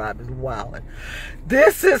Libra tribe is wilding.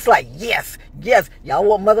 This is like, yes. Y'all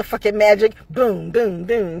want motherfucking magic? Boom.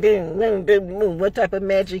 What type of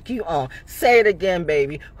magic you on? Say it again,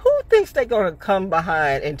 baby. Who thinks they're going to come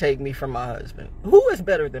behind and take me from my husband? Who is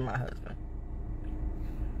better than my husband?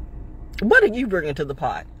 What are you bringing to the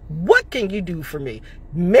pot? What can you do for me?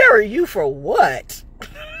 Marry you for what?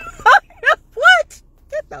 What?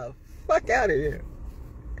 Get the fuck out of here.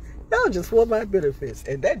 Y'all just want my benefits,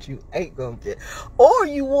 and that you ain't gonna get. Or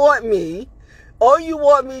you want me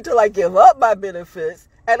to like give up my benefits,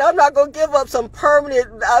 and I'm not gonna give up some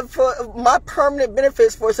permanent, for my permanent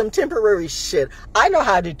benefits for some temporary shit. I know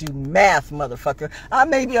how to do math, motherfucker. I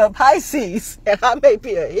may be a Pisces, and I may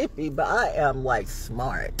be a hippie, but I am like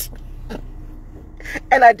smart.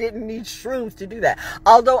 And I didn't need shrooms to do that.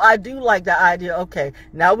 Although I do like the idea, okay,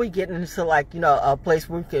 now we're getting into like, you know, a place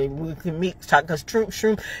where we can meet, because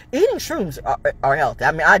eating shrooms are healthy.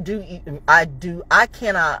 I mean, I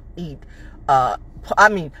cannot eat, the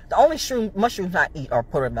only mushrooms I eat are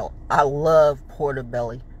portobello. I love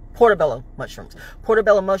portobello mushrooms.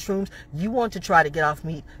 Portobello mushrooms, you want to try to get off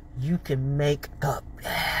meat, you can make the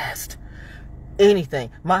best. Anything.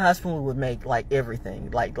 My husband would make like everything,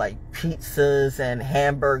 like pizzas and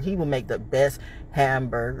hamburgers. He would make the best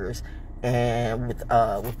hamburgers, and with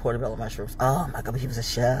portobello mushrooms. Oh my God, he was a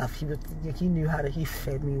chef. He knew how to. He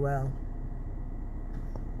fed me well.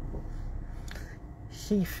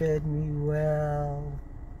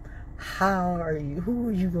 How are you? Who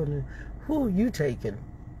are you taking? Who are you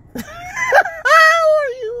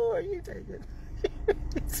taking?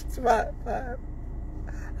 It's my.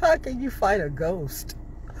 How can you fight a ghost?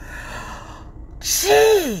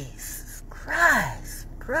 Jesus Christ,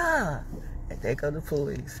 bruh. And they go to the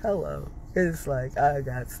police. Hello. It's like I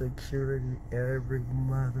got security every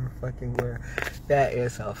motherfucking where. That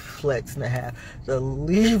is a flex and a half. The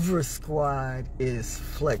Libra squad is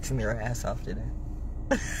flexing their ass off today.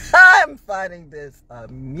 I'm finding this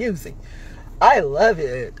amusing. I love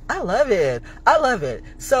it.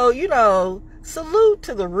 So, you know, salute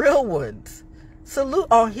to the real ones. Salute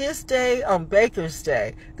on his day, on Baker's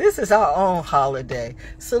Day. This is our own holiday.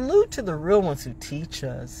 Salute to the real ones who teach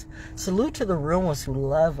us. Salute to the real ones who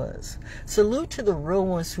love us. Salute to the real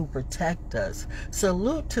ones who protect us.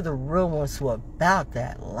 Salute to the real ones who are about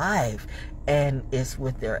that life. And it's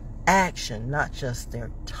with their action, not just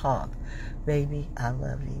their talk. Baby, I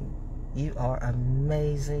love you. You are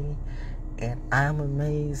amazing. And I'm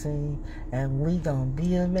amazing. And we gonna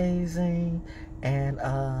be amazing. And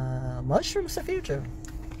mushrooms the future.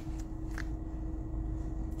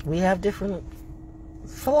 We have different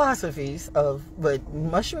philosophies of, but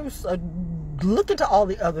mushrooms are, look into all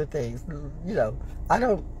the other things. You know, I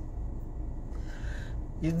don't.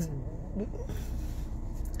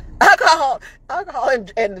 Alcohol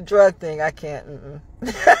and the drug thing, I can't.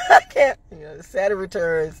 I can't. You know, Saturn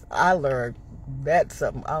returns. I learned that's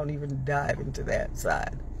something. I don't even dive into that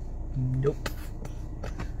side. Nope.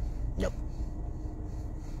 Nope.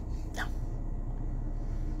 No.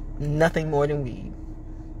 Nothing more than weed,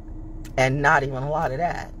 and not even a lot of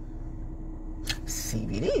that.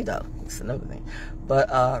 CBD though, it's another thing.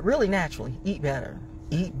 But really, naturally, eat better.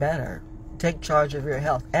 Eat better. Take charge of your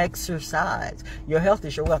health. Exercise. Your health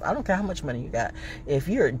is your wealth. I don't care how much money you got. If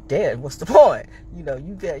you're dead, what's the point? You know,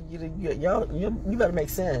 you better make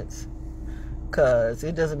sense. Because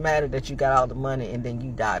it doesn't matter that you got all the money and then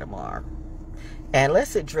you die tomorrow. And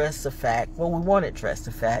let's address the fact, well, we want to address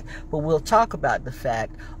the fact, but we'll talk about the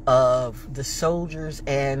fact of the soldiers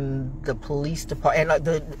and the police department,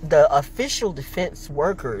 and the official defense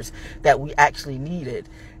workers that we actually needed,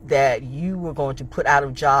 that you were going to put out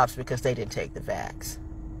of jobs because they didn't take the vax.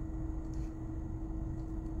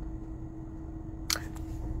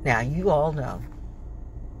 Now, you all know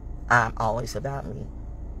I'm always about me,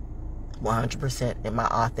 100% in my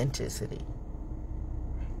authenticity.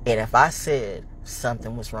 And if I said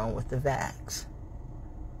something was wrong with the vax,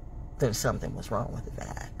 then something was wrong with the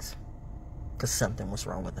vax. Because something was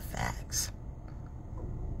wrong with the facts.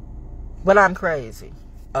 But I'm crazy.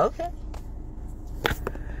 Okay.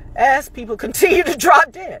 As people continue to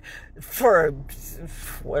drop dead for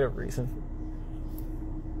whatever reason.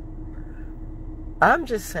 I'm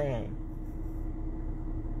just saying.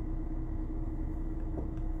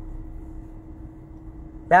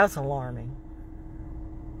 That's alarming.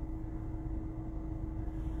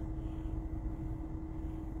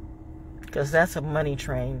 Because that's a money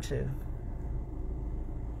train too.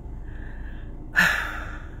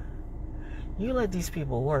 You let these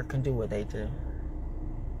people work and do what they do.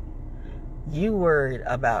 You worried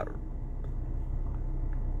about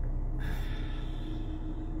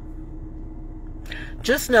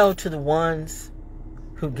just know, to the ones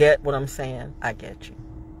who get what I'm saying, I get you.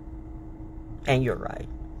 And you're right.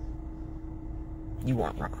 You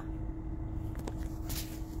weren't wrong.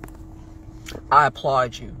 I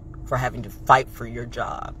applaud you for having to fight for your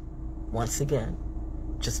job. Once again,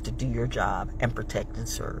 just to do your job and protect and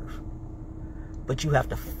serve. But you have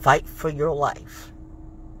to fight for your life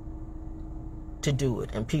to do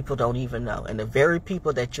it. And people don't even know. And the very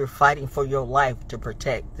people that you're fighting for your life to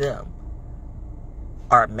protect them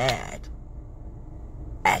are mad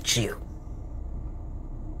at you.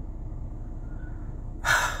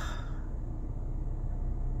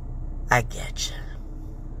 I get you.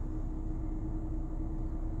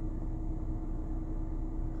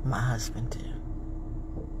 My husband too.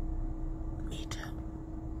 Me too.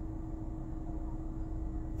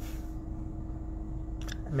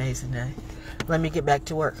 Amazing day. Let me get back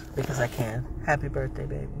to work because I can. Happy birthday,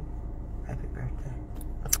 baby. Happy birthday.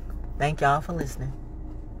 Thank y'all for listening.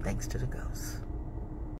 Thanks to the ghosts.